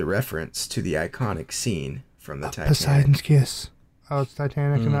this is a reference to the iconic scene from the Titanic. Poseidon's Kiss. Oh, it's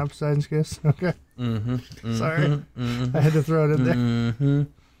Titanic and not Poseidon's Kiss. Okay. Sorry, I had to throw it in there.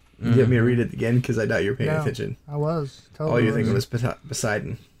 You get me to read it again because I doubt you're paying No, attention. I was. Totally All you're thinking was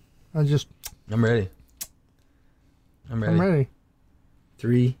Poseidon. I just. I'm ready. I'm ready. I'm ready.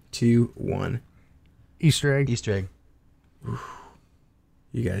 3, 2, 1. Easter egg. Easter egg.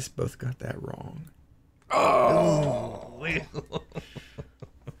 You guys both got that wrong.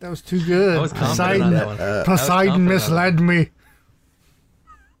 That was too good. I was confident on that one. Poseidon confident on misled me.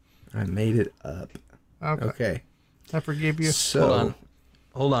 I made it up. Okay. Okay. I forgive you. So,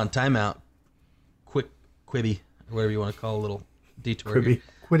 Hold on. Timeout. Quick quibby, or whatever you want to call a little detour. here. Quibi.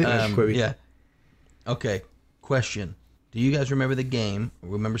 Quit it. Quibi. Yeah. Okay. Question. Do you guys remember the game?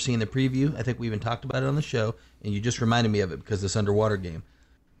 Remember seeing the preview? I think we even talked about it on the show, and you just reminded me of it because this underwater game.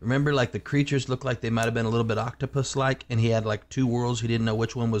 Remember, like, the creatures looked like they might have been a little bit octopus-like, and he had, like, two worlds. He didn't know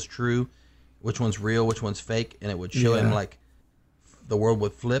which one was true, which one's real, which one's fake, and it would show him, like, the world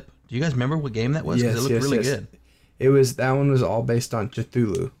would flip. Do you guys remember what game that was? Because it looked really good. It was, that one was all based on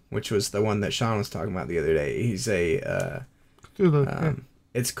Cthulhu, which was the one that Sean was talking about the other day. He's a, Cthulhu,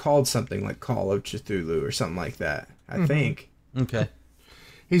 it's called something like Call of Cthulhu or something like that, I think. Okay.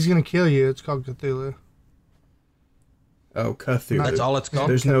 He's gonna kill you. It's called Cthulhu. Oh, Cthulhu. That's all it's called?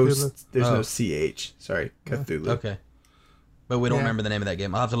 There's no, Cthulhu. there's Oh. no CH. Sorry, Cthulhu. Okay. But we don't Yeah. remember the name of that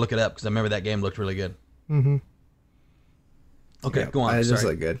game. I'll have to look it up because I remember that game looked really good. Mm-hmm. Okay, Yeah, go on. It does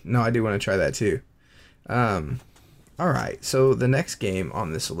Sorry. look good. No, I do want to try that too. All right. So the next game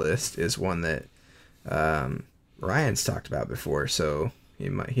on this list is one that Ryan's talked about before, so he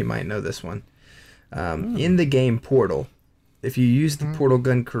might know this one. In the game Portal, if you use the portal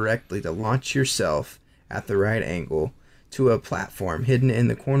gun correctly to launch yourself at the right angle to a platform hidden in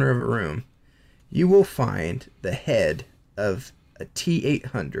the corner of a room, you will find the head of a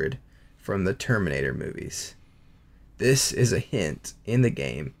T-800 from the Terminator movies. This is a hint in the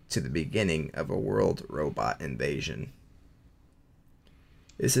game to the beginning of a world robot invasion.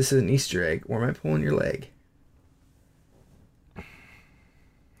 Is this an Easter egg, or am I pulling your leg?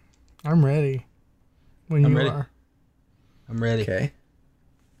 I'm ready. When I'm you ready. are. I'm ready. Okay.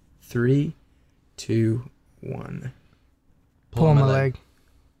 3, 2, 1. Pull my leg.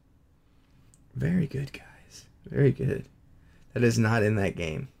 Very good, guys. Very good. That is not in that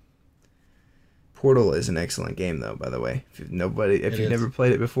game. Portal is an excellent game, though. By the way, if you've is. never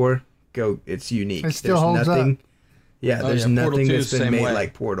played it before, go. It's unique. It still holds up. Yeah, Oh, there's yeah, Portal nothing 2 that's is the been same made way.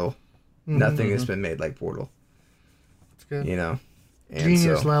 like Portal. Nothing has been made like Portal. It's good. You know. And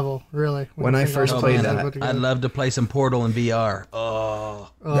Genius so, level, really. when I you think first all Oh, the played man, pieces that, put together. I'd love to play some Portal in VR. Oh,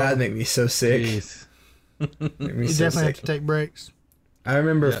 that'd make me so sick. jeez. Make me You so definitely have sick. to take breaks. I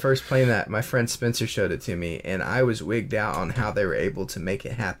remember Yeah. first playing that. My friend Spencer showed it to me, and I was wigged out on how they were able to make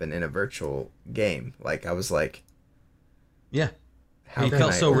it happen in a virtual game. Like, I was like, Yeah. how It can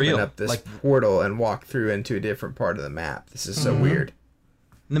felt I so open real, up this like- portal and walk through into a different part of the map? This is so weird.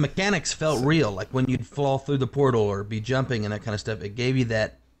 And the mechanics felt real, like when you'd fall through the portal or be jumping and that kind of stuff. It gave you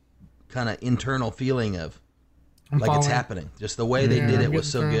that kind of internal feeling of like it's following. happening. Just the way they Yeah, did I'm it was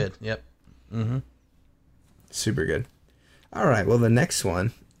so getting good. Yep. Super good. All right, well, the next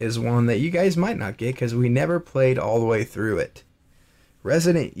one is one that you guys might not get because we never played all the way through it.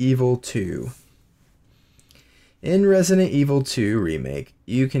 Resident Evil 2. In Resident Evil 2 Remake,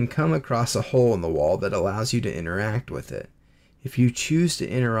 you can come across a hole in the wall that allows you to interact with it. If you choose to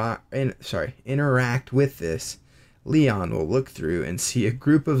interact with this, Leon will look through and see a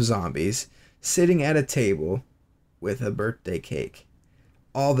group of zombies sitting at a table with a birthday cake.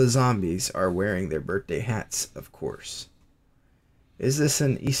 All the zombies are wearing their birthday hats, of course. Is this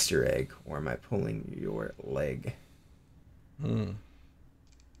an Easter egg, or am I pulling your leg?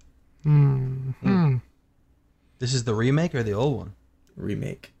 This is the remake or the old one?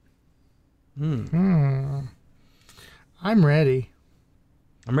 Remake. I'm ready.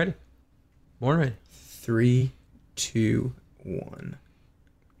 I'm ready. Born ready. 3, 2, 1.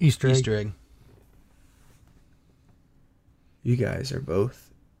 Easter egg. Easter egg. You guys are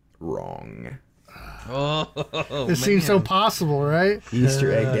both wrong. Oh, It seems so possible, right?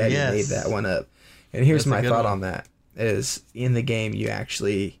 Easter egg daddy yes. made that one up. And here's That's a my good thought one. on that. Is in the game you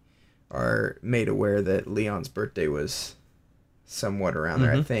actually are made aware that Leon's birthday was somewhat around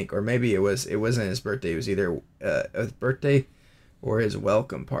there, I think. Or maybe it wasn't his birthday, it was either his birthday or his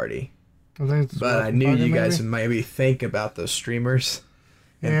welcome party. I think it's But I knew you guys would maybe think about those streamers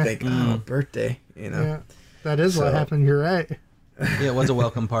and Yeah. think, oh, birthday, you know. Yeah, that is what So- happened. You're right. Yeah, it was a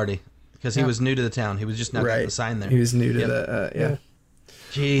welcome party because he was new to the town. He was just now getting the sign there. He was new to Yep. the, Yeah.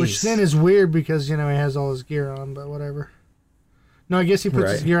 Jeez. Which then is weird because, he has all his gear on, but whatever. No, I guess he puts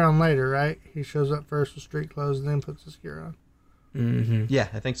his Right. gear on later, right? He shows up first with street clothes and then puts his gear on. Mm-hmm. Yeah,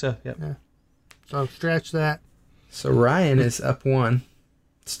 I think so. Yep. Yeah. So scratch that. So Ryan is up 1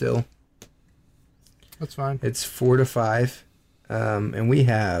 still. That's fine. It's 4-5. And we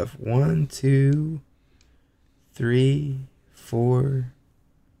have 1, 2, 3, 4,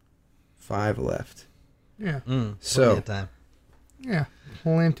 5 left. Yeah. So- Plenty of time. Yeah.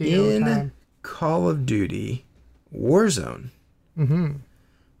 Plenty of In time. Call of Duty Warzone,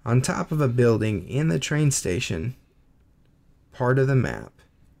 on top of a building in the train station, part of the map,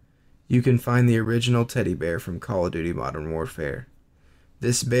 you can find the original teddy bear from Call of Duty Modern Warfare.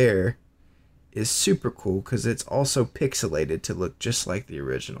 This bear is super cool because it's also pixelated to look just like the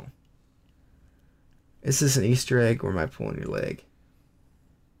original. Is this an Easter egg or am I pulling your leg?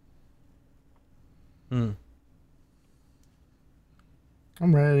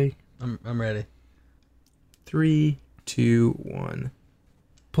 I'm ready. I'm ready. 3, 2, 1.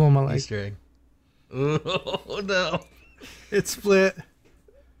 Pull my leg. Easter egg. Oh no. It's split.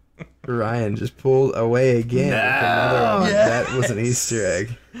 Ryan just pulled away again with another one. That was an Easter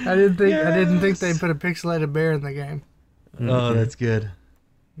egg. I didn't think they put a pixelated bear in the game. Oh, that's good.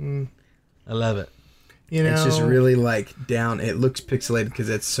 I love it. It's just really like down. It looks pixelated because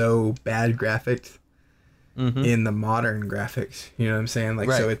it's so bad graphics in the modern graphics. You know what I'm saying?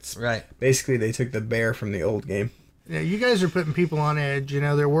 Like, so Right, it's right. basically they took the bear from the old game. Yeah, you guys are putting people on edge.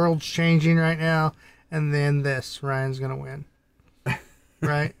 Their world's changing right now, and then Ryan's gonna win.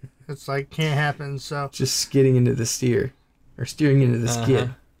 Right? It's like can't happen. So Just skidding into the steering into the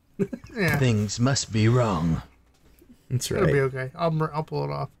skid. yeah, Things must be wrong. That's it'll be right. okay. I'll pull it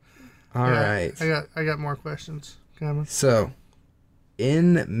off. All right. I got more questions coming. So,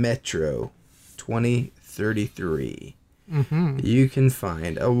 in Metro 2033, you can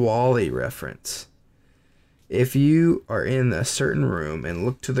find a Wally reference. If you are in a certain room and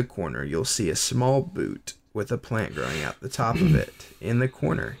look to the corner, you'll see a small boot with a plant growing out the top of it in the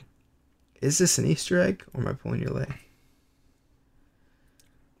corner. Is this an Easter egg or am I pulling your leg?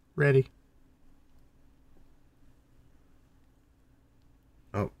 Ready.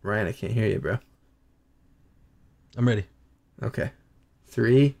 Oh, Ryan, I can't hear you, bro. I'm ready. Okay.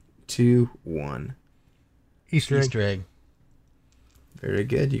 3, 2, 1. Easter egg. Easter egg. Very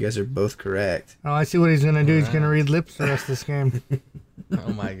good. You guys are both correct. Oh, I see what he's gonna do. He's gonna read lips the rest of this game.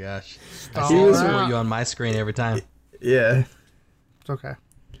 Oh my gosh. I Stall see this her for out. you on my screen every time. Yeah. It's okay.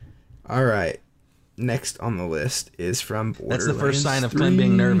 All right. Next on the list is from Borderlands That's the first sign of 3. Clint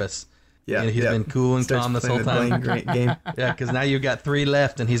being nervous. Yeah, He's been cool and Starts calm this playing whole the time. Great game. Yeah, because now you've got 3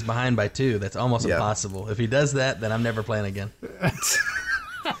 left and he's behind by 2. That's almost Yeah. impossible. If he does that, then I'm never playing again.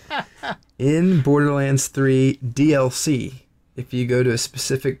 In Borderlands 3 DLC, if you go to a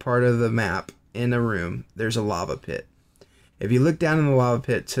specific part of the map in a room, there's a lava pit. If you look down in the lava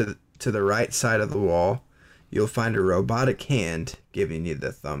pit to the right side of the wall, you'll find a robotic hand giving you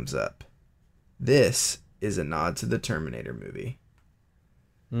the thumbs up. This is a nod to the Terminator movie.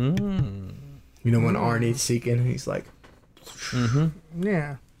 Mm. You know when Arnie's seeking, he's like,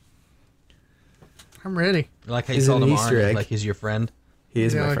 Yeah. I'm ready. Like how you Is it called an him Easter Arnie, egg? like he's your friend. he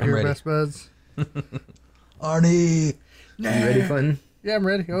is Yeah, my like friend. your ready. best buds. Arnie, You ready, Clinton? Yeah, I'm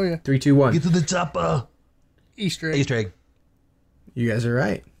ready. Oh, yeah. 3, 2, 1. get to the chopper. Easter egg. Easter egg. You guys are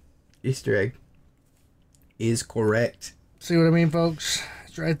right. Easter egg is correct. See what I mean, folks?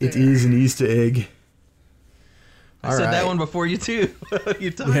 It's right there. It is an Easter egg. I said that one before you too. What are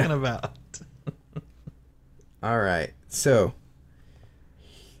you talking about? All right. So,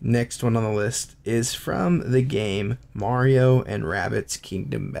 next one on the list is from the game Mario and Rabbids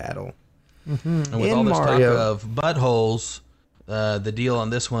Kingdom Battle. And with In all this Mario- talk of buttholes, the deal on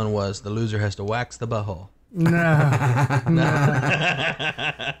this one was the loser has to wax the butthole. No.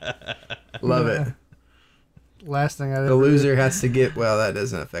 Love it. Last thing I did. The loser has to get, well, that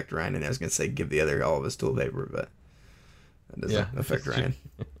doesn't affect Ryan. And I was going to say give the other all of his toilet paper, but that doesn't affect that's true.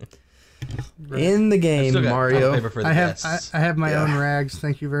 Ryan. In the game Still got toilet Mario, paper for the I guests. have my Yeah. own rags.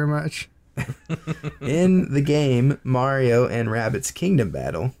 Thank you very much. in the game Mario and Rabbids Kingdom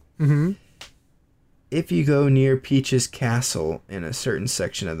Battle, if you go near Peach's castle in a certain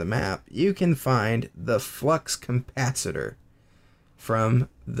section of the map, you can find the flux capacitor from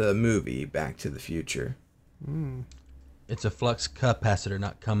the movie Back to the Future. It's a flux capacitor,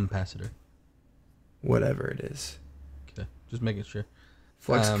 not capacitor. Whatever it is. Okay, just making sure.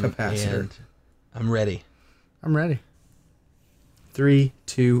 Flux capacitor. And I'm ready. I'm ready. 3,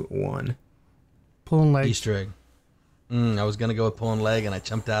 2, 1. Pulling legs. Easter egg. I was gonna go with pulling leg, and I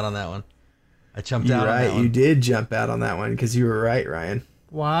jumped out on that one. I jumped You're out on that right. one. You did jump out on that one because you were right, Ryan.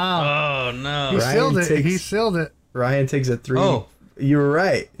 Wow. Oh no. He Ryan sealed it. takes- He sealed it. Ryan takes a 3. Oh. You were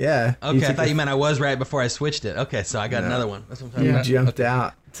right. Yeah. Okay, I thought you meant I was right before I switched it. Okay, so I got No. another one. That's what I'm talking You about. jumped Okay.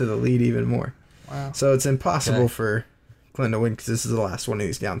 out to the lead even more. Wow. So it's impossible Okay. for Clinton to win because this is the last one and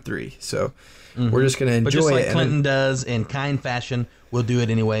he's down 3. So we're just going to But enjoy just like it. and Clinton does in kind fashion, we'll do it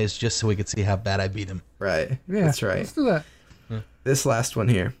anyways, just so we could see how bad I beat him. right. Yeah. That's right. Let's do that. This last one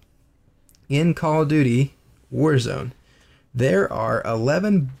here. In Call of Duty Warzone, there are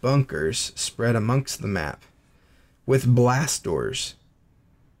 11 bunkers spread amongst the map with blast doors,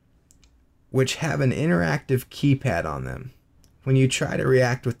 which have an interactive keypad on them. When you try to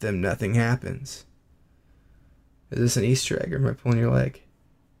react with them, nothing happens. Is this an Easter egg or am I pulling your leg?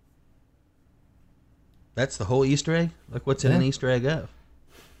 That's the whole Easter egg? Look what's in an Yeah. Easter egg of.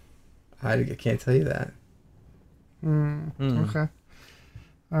 I can't tell you that. Okay.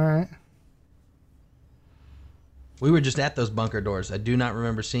 All right. We were just at those bunker doors. I do not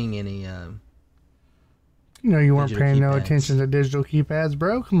remember seeing any. You know you weren't Digital paying no keypads. attention to digital keypads,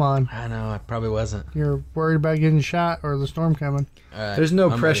 bro. Come on. I know, I probably wasn't. You're worried about getting shot or the storm coming. All right, There's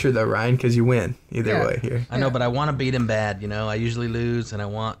no I'm pressure ready. though, Ryan, because you win either Yeah. way here. I know, but I want to beat him bad. You know, I usually lose, and I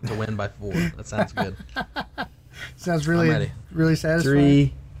want to win by 4. That sounds good. Sounds I'm really, ready. really satisfying.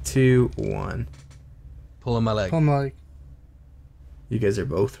 3, 2, 1. Pulling my leg. Pull my leg. You guys are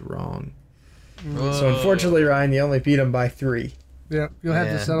both wrong. Oh. So unfortunately, Ryan, you only beat him by 3. Yep. You'll have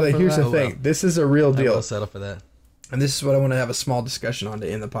Yeah. to settle But for here's that. the thing: this is a real I deal, will settle for that. and this is what I want to have a small discussion on to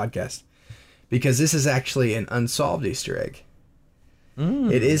end the podcast, because this is actually an unsolved Easter egg.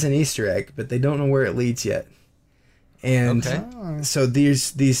 It is an Easter egg, but they don't know where it leads yet. And Okay. so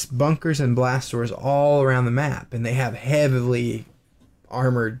there's these bunkers and blast doors all around the map, and they have heavily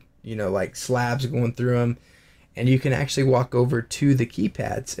armored, like slabs going through them. And you can actually walk over to the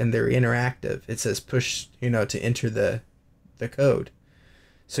keypads, and they're interactive. It says push, to enter the code.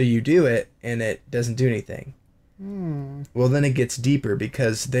 So you do it, and it doesn't do anything. Well, then it gets deeper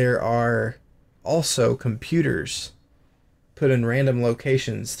because there are also computers put in random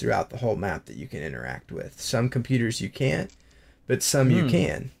locations throughout the whole map that you can interact with. Some computers you can't, but some you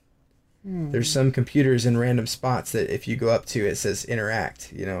can. There's some computers in random spots that if you go up to, it says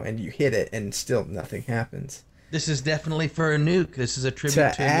interact, and you hit it and still nothing happens. This is definitely for a nuke. This is a tribute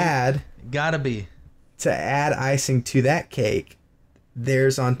To to a add nuke. Gotta be. icing to that cake,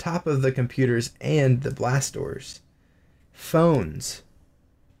 there's on top of the computers and the blast doors, phones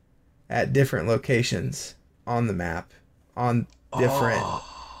at different locations on the map, on different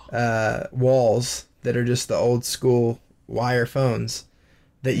walls that are just the old school wire phones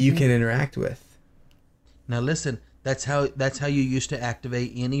that you can interact with. Now listen, that's how you used to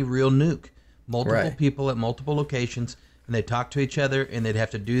activate any real nuke. Multiple Right. people at multiple locations, and they talk to each other, and they'd have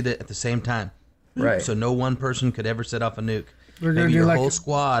to do that at the same time. Right. So no one person could ever set off a nuke. We're gonna Maybe do your like whole a-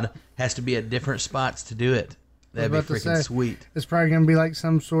 squad has to be at different spots to do it. That'd be about to freaking say. sweet. It's probably going to be like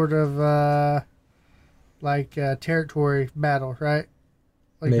some sort of like territory battle, right?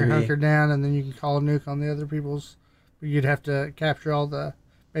 Like you're Maybe. hunkered down, and then you can call a nuke on the other people's. You'd have to capture all the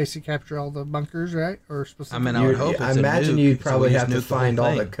bunkers, right? Or specific. I mean, I would hope I it's a imagine nuke, you'd so probably we have just to nuke the whole find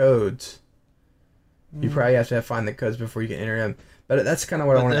all the thing. codes. You probably have to find the codes before you can enter them. But that's kind of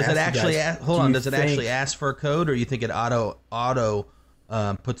what I But want to does ask it actually? you guys. Hold Do on. you Does it think- actually ask for a code, or you think it auto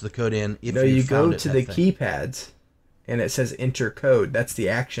puts the code in? If No, you go found it, to type the thing? keypads, and it says enter code. That's the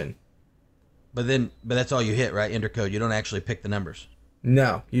action. But that's all you hit, right? Enter code. You don't actually pick the numbers,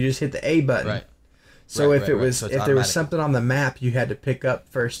 No, you just hit the A button. right? So Right, if it right. was So it's if there was automatic. something on the map you had to pick up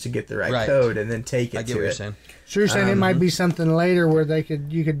first to get the right Right. code and then take it I get to what you're it. saying. So you're saying it might be something later where you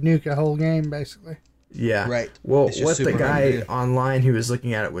could nuke a whole game, basically. Yeah. Right. Well, It's just what the super hard to guy do. online who was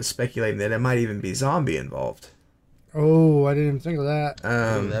looking at it was speculating that it might even be zombie involved. Oh, I didn't even think of that.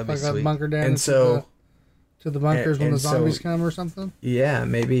 Ooh, that'd be Like a sweet. bunker down and into so the bunkers when and the so- zombies come or something. yeah,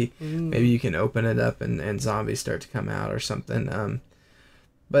 maybe you can open it up and zombies start to come out or something.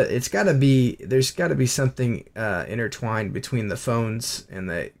 But there's got to be something intertwined between the phones and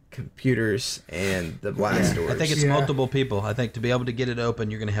the computers and the blast doors. I think it's Yeah. multiple people. I think to be able to get it open,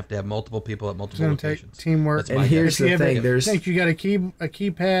 you're going to have multiple people at It's multiple going to take locations. teamwork. That's And my here's guess. the If you have thing, I there's think you got a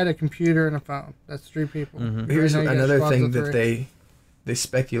keypad, a computer, and a phone. That's 3 people. here's Right now you got another squads thing of that 3. they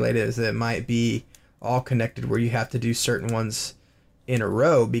speculated is that it might be all connected where you have to do certain ones in a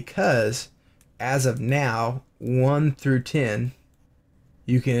row because as of now 1 through 10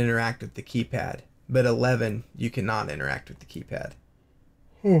 you can interact with the keypad, but 11 you cannot interact with the keypad.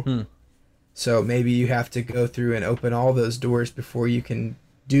 So maybe you have to go through and open all those doors before you can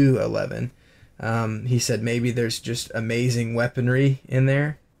do 11. He said maybe there's just amazing weaponry in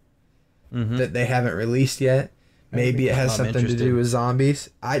there that they haven't released yet. Maybe it has I'm something to interested. do with zombies.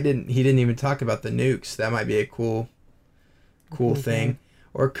 He didn't even talk about the nukes. That might be a cool thing.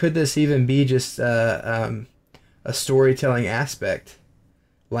 Or could this even be just a storytelling aspect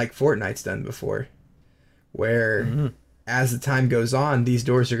like Fortnite's done before, where as the time goes on, these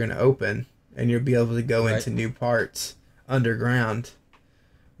doors are going to open and you'll be able to go Right. into new parts underground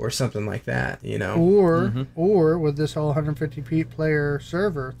or something like that, you know? Or with this whole 150 player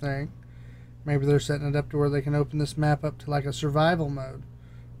server thing, maybe they're setting it up to where they can open this map up to like a survival mode,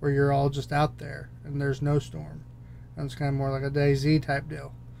 where you're all just out there and there's no storm, and it's kind of more like a DayZ type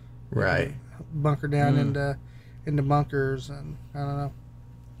deal. Right. Bunker down into bunkers, and I don't know.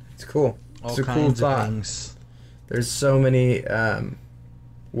 It's cool. All It's a cool kinds of thought. things. There's so many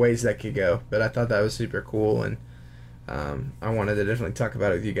ways that could go, but I thought that was super cool, and I wanted to definitely talk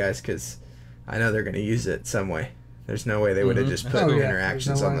about it with you guys because I know they're going to use it some way. There's no way they would have just put Oh, yeah. interactions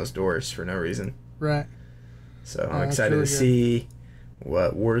There's no on way. those doors for no reason. Right. So I'm that's excited really to good. see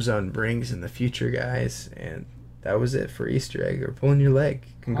what Warzone brings in the future, guys. And that was it for Easter egg or pulling your leg.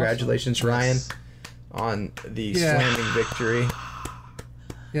 Congratulations, Ryan, Yes. on the Yeah. slamming victory.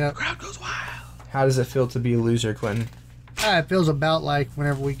 Yeah. Crowd goes wild. How does it feel to be a loser, Quentin? It feels about like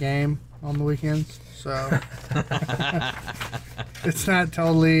whenever we game on the weekends. So it's not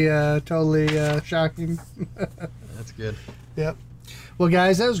totally shocking. That's good. Yep. Well,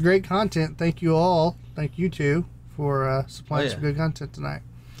 guys, that was great content. Thank you all. Thank you two for supplying some good content tonight.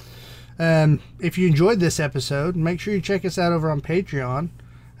 If you enjoyed this episode, make sure you check us out over on Patreon.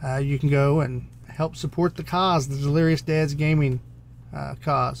 You can go and help support the cause, the Delirious Dads Gaming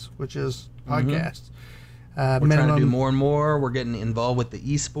cause, which is podcast. We're trying to do more and more. We're getting involved with the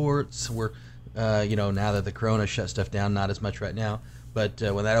esports. We're, now that the Corona shut stuff down, not as much right now. But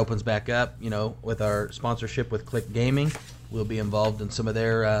when that opens back up, with our sponsorship with Click Gaming, we'll be involved in some of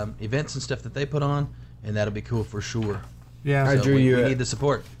their events and stuff that they put on, and that'll be cool for sure. Yeah. I So drew we you a- need the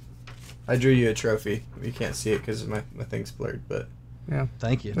support. I drew you a trophy. You can't see it because my thing's blurred, but Yeah.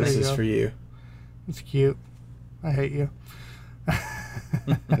 Thank you. There this you is go. for you. It's cute. I hate you.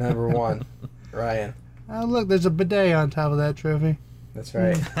 Number 1, Ryan. Oh, look, there's a bidet on top of that trophy. That's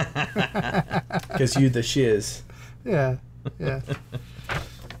right. Because you the shiz. Yeah. Yeah.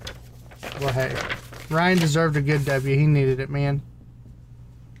 Well, hey. Ryan deserved a good W. He needed it, man.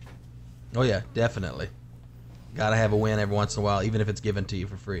 Oh yeah, definitely. Gotta have a win every once in a while, even if it's given to you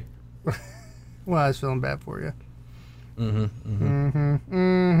for free. Well, I was feeling bad for you.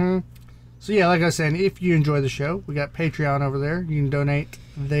 Mm-hmm. So, yeah, like I was saying, if you enjoy the show, we got Patreon over there. You can donate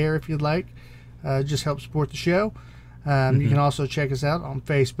there if you'd like. Just help support the show. You can also check us out on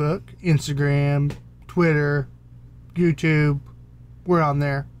Facebook, Instagram, Twitter, YouTube. We're on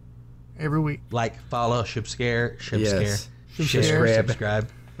there every week. Like, follow, subscribe. Yes. Subscribe. Subscribe.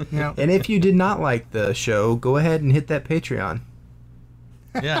 You know, And if you did not like the show, go ahead and hit that Patreon.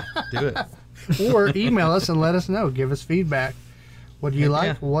 Yeah, do it. or email us and let us know. Give us feedback. What do you Heck like?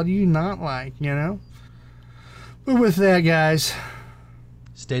 yeah. What do you not like? You know? But with that, guys,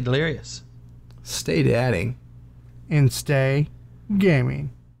 Stay delirious. Stay dadding. and stay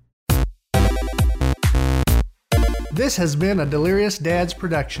gaming. This has been a Delirious Dads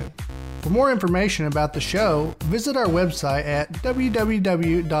production. For more information about the show, visit our website at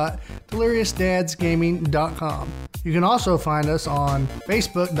www.deliriousdadsgaming.com. You can also find us on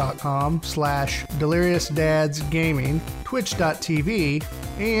facebook.com/deliriousdadsgaming, twitch.tv,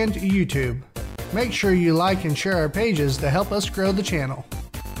 and YouTube. Make sure you like and share our pages to help us grow the channel.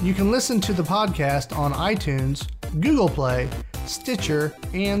 You can listen to the podcast on iTunes, Google Play, Stitcher,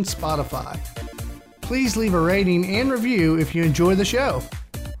 and Spotify. Please leave a rating and review if you enjoy the show.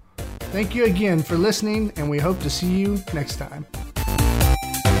 Thank you again for listening, and we hope to see you next time.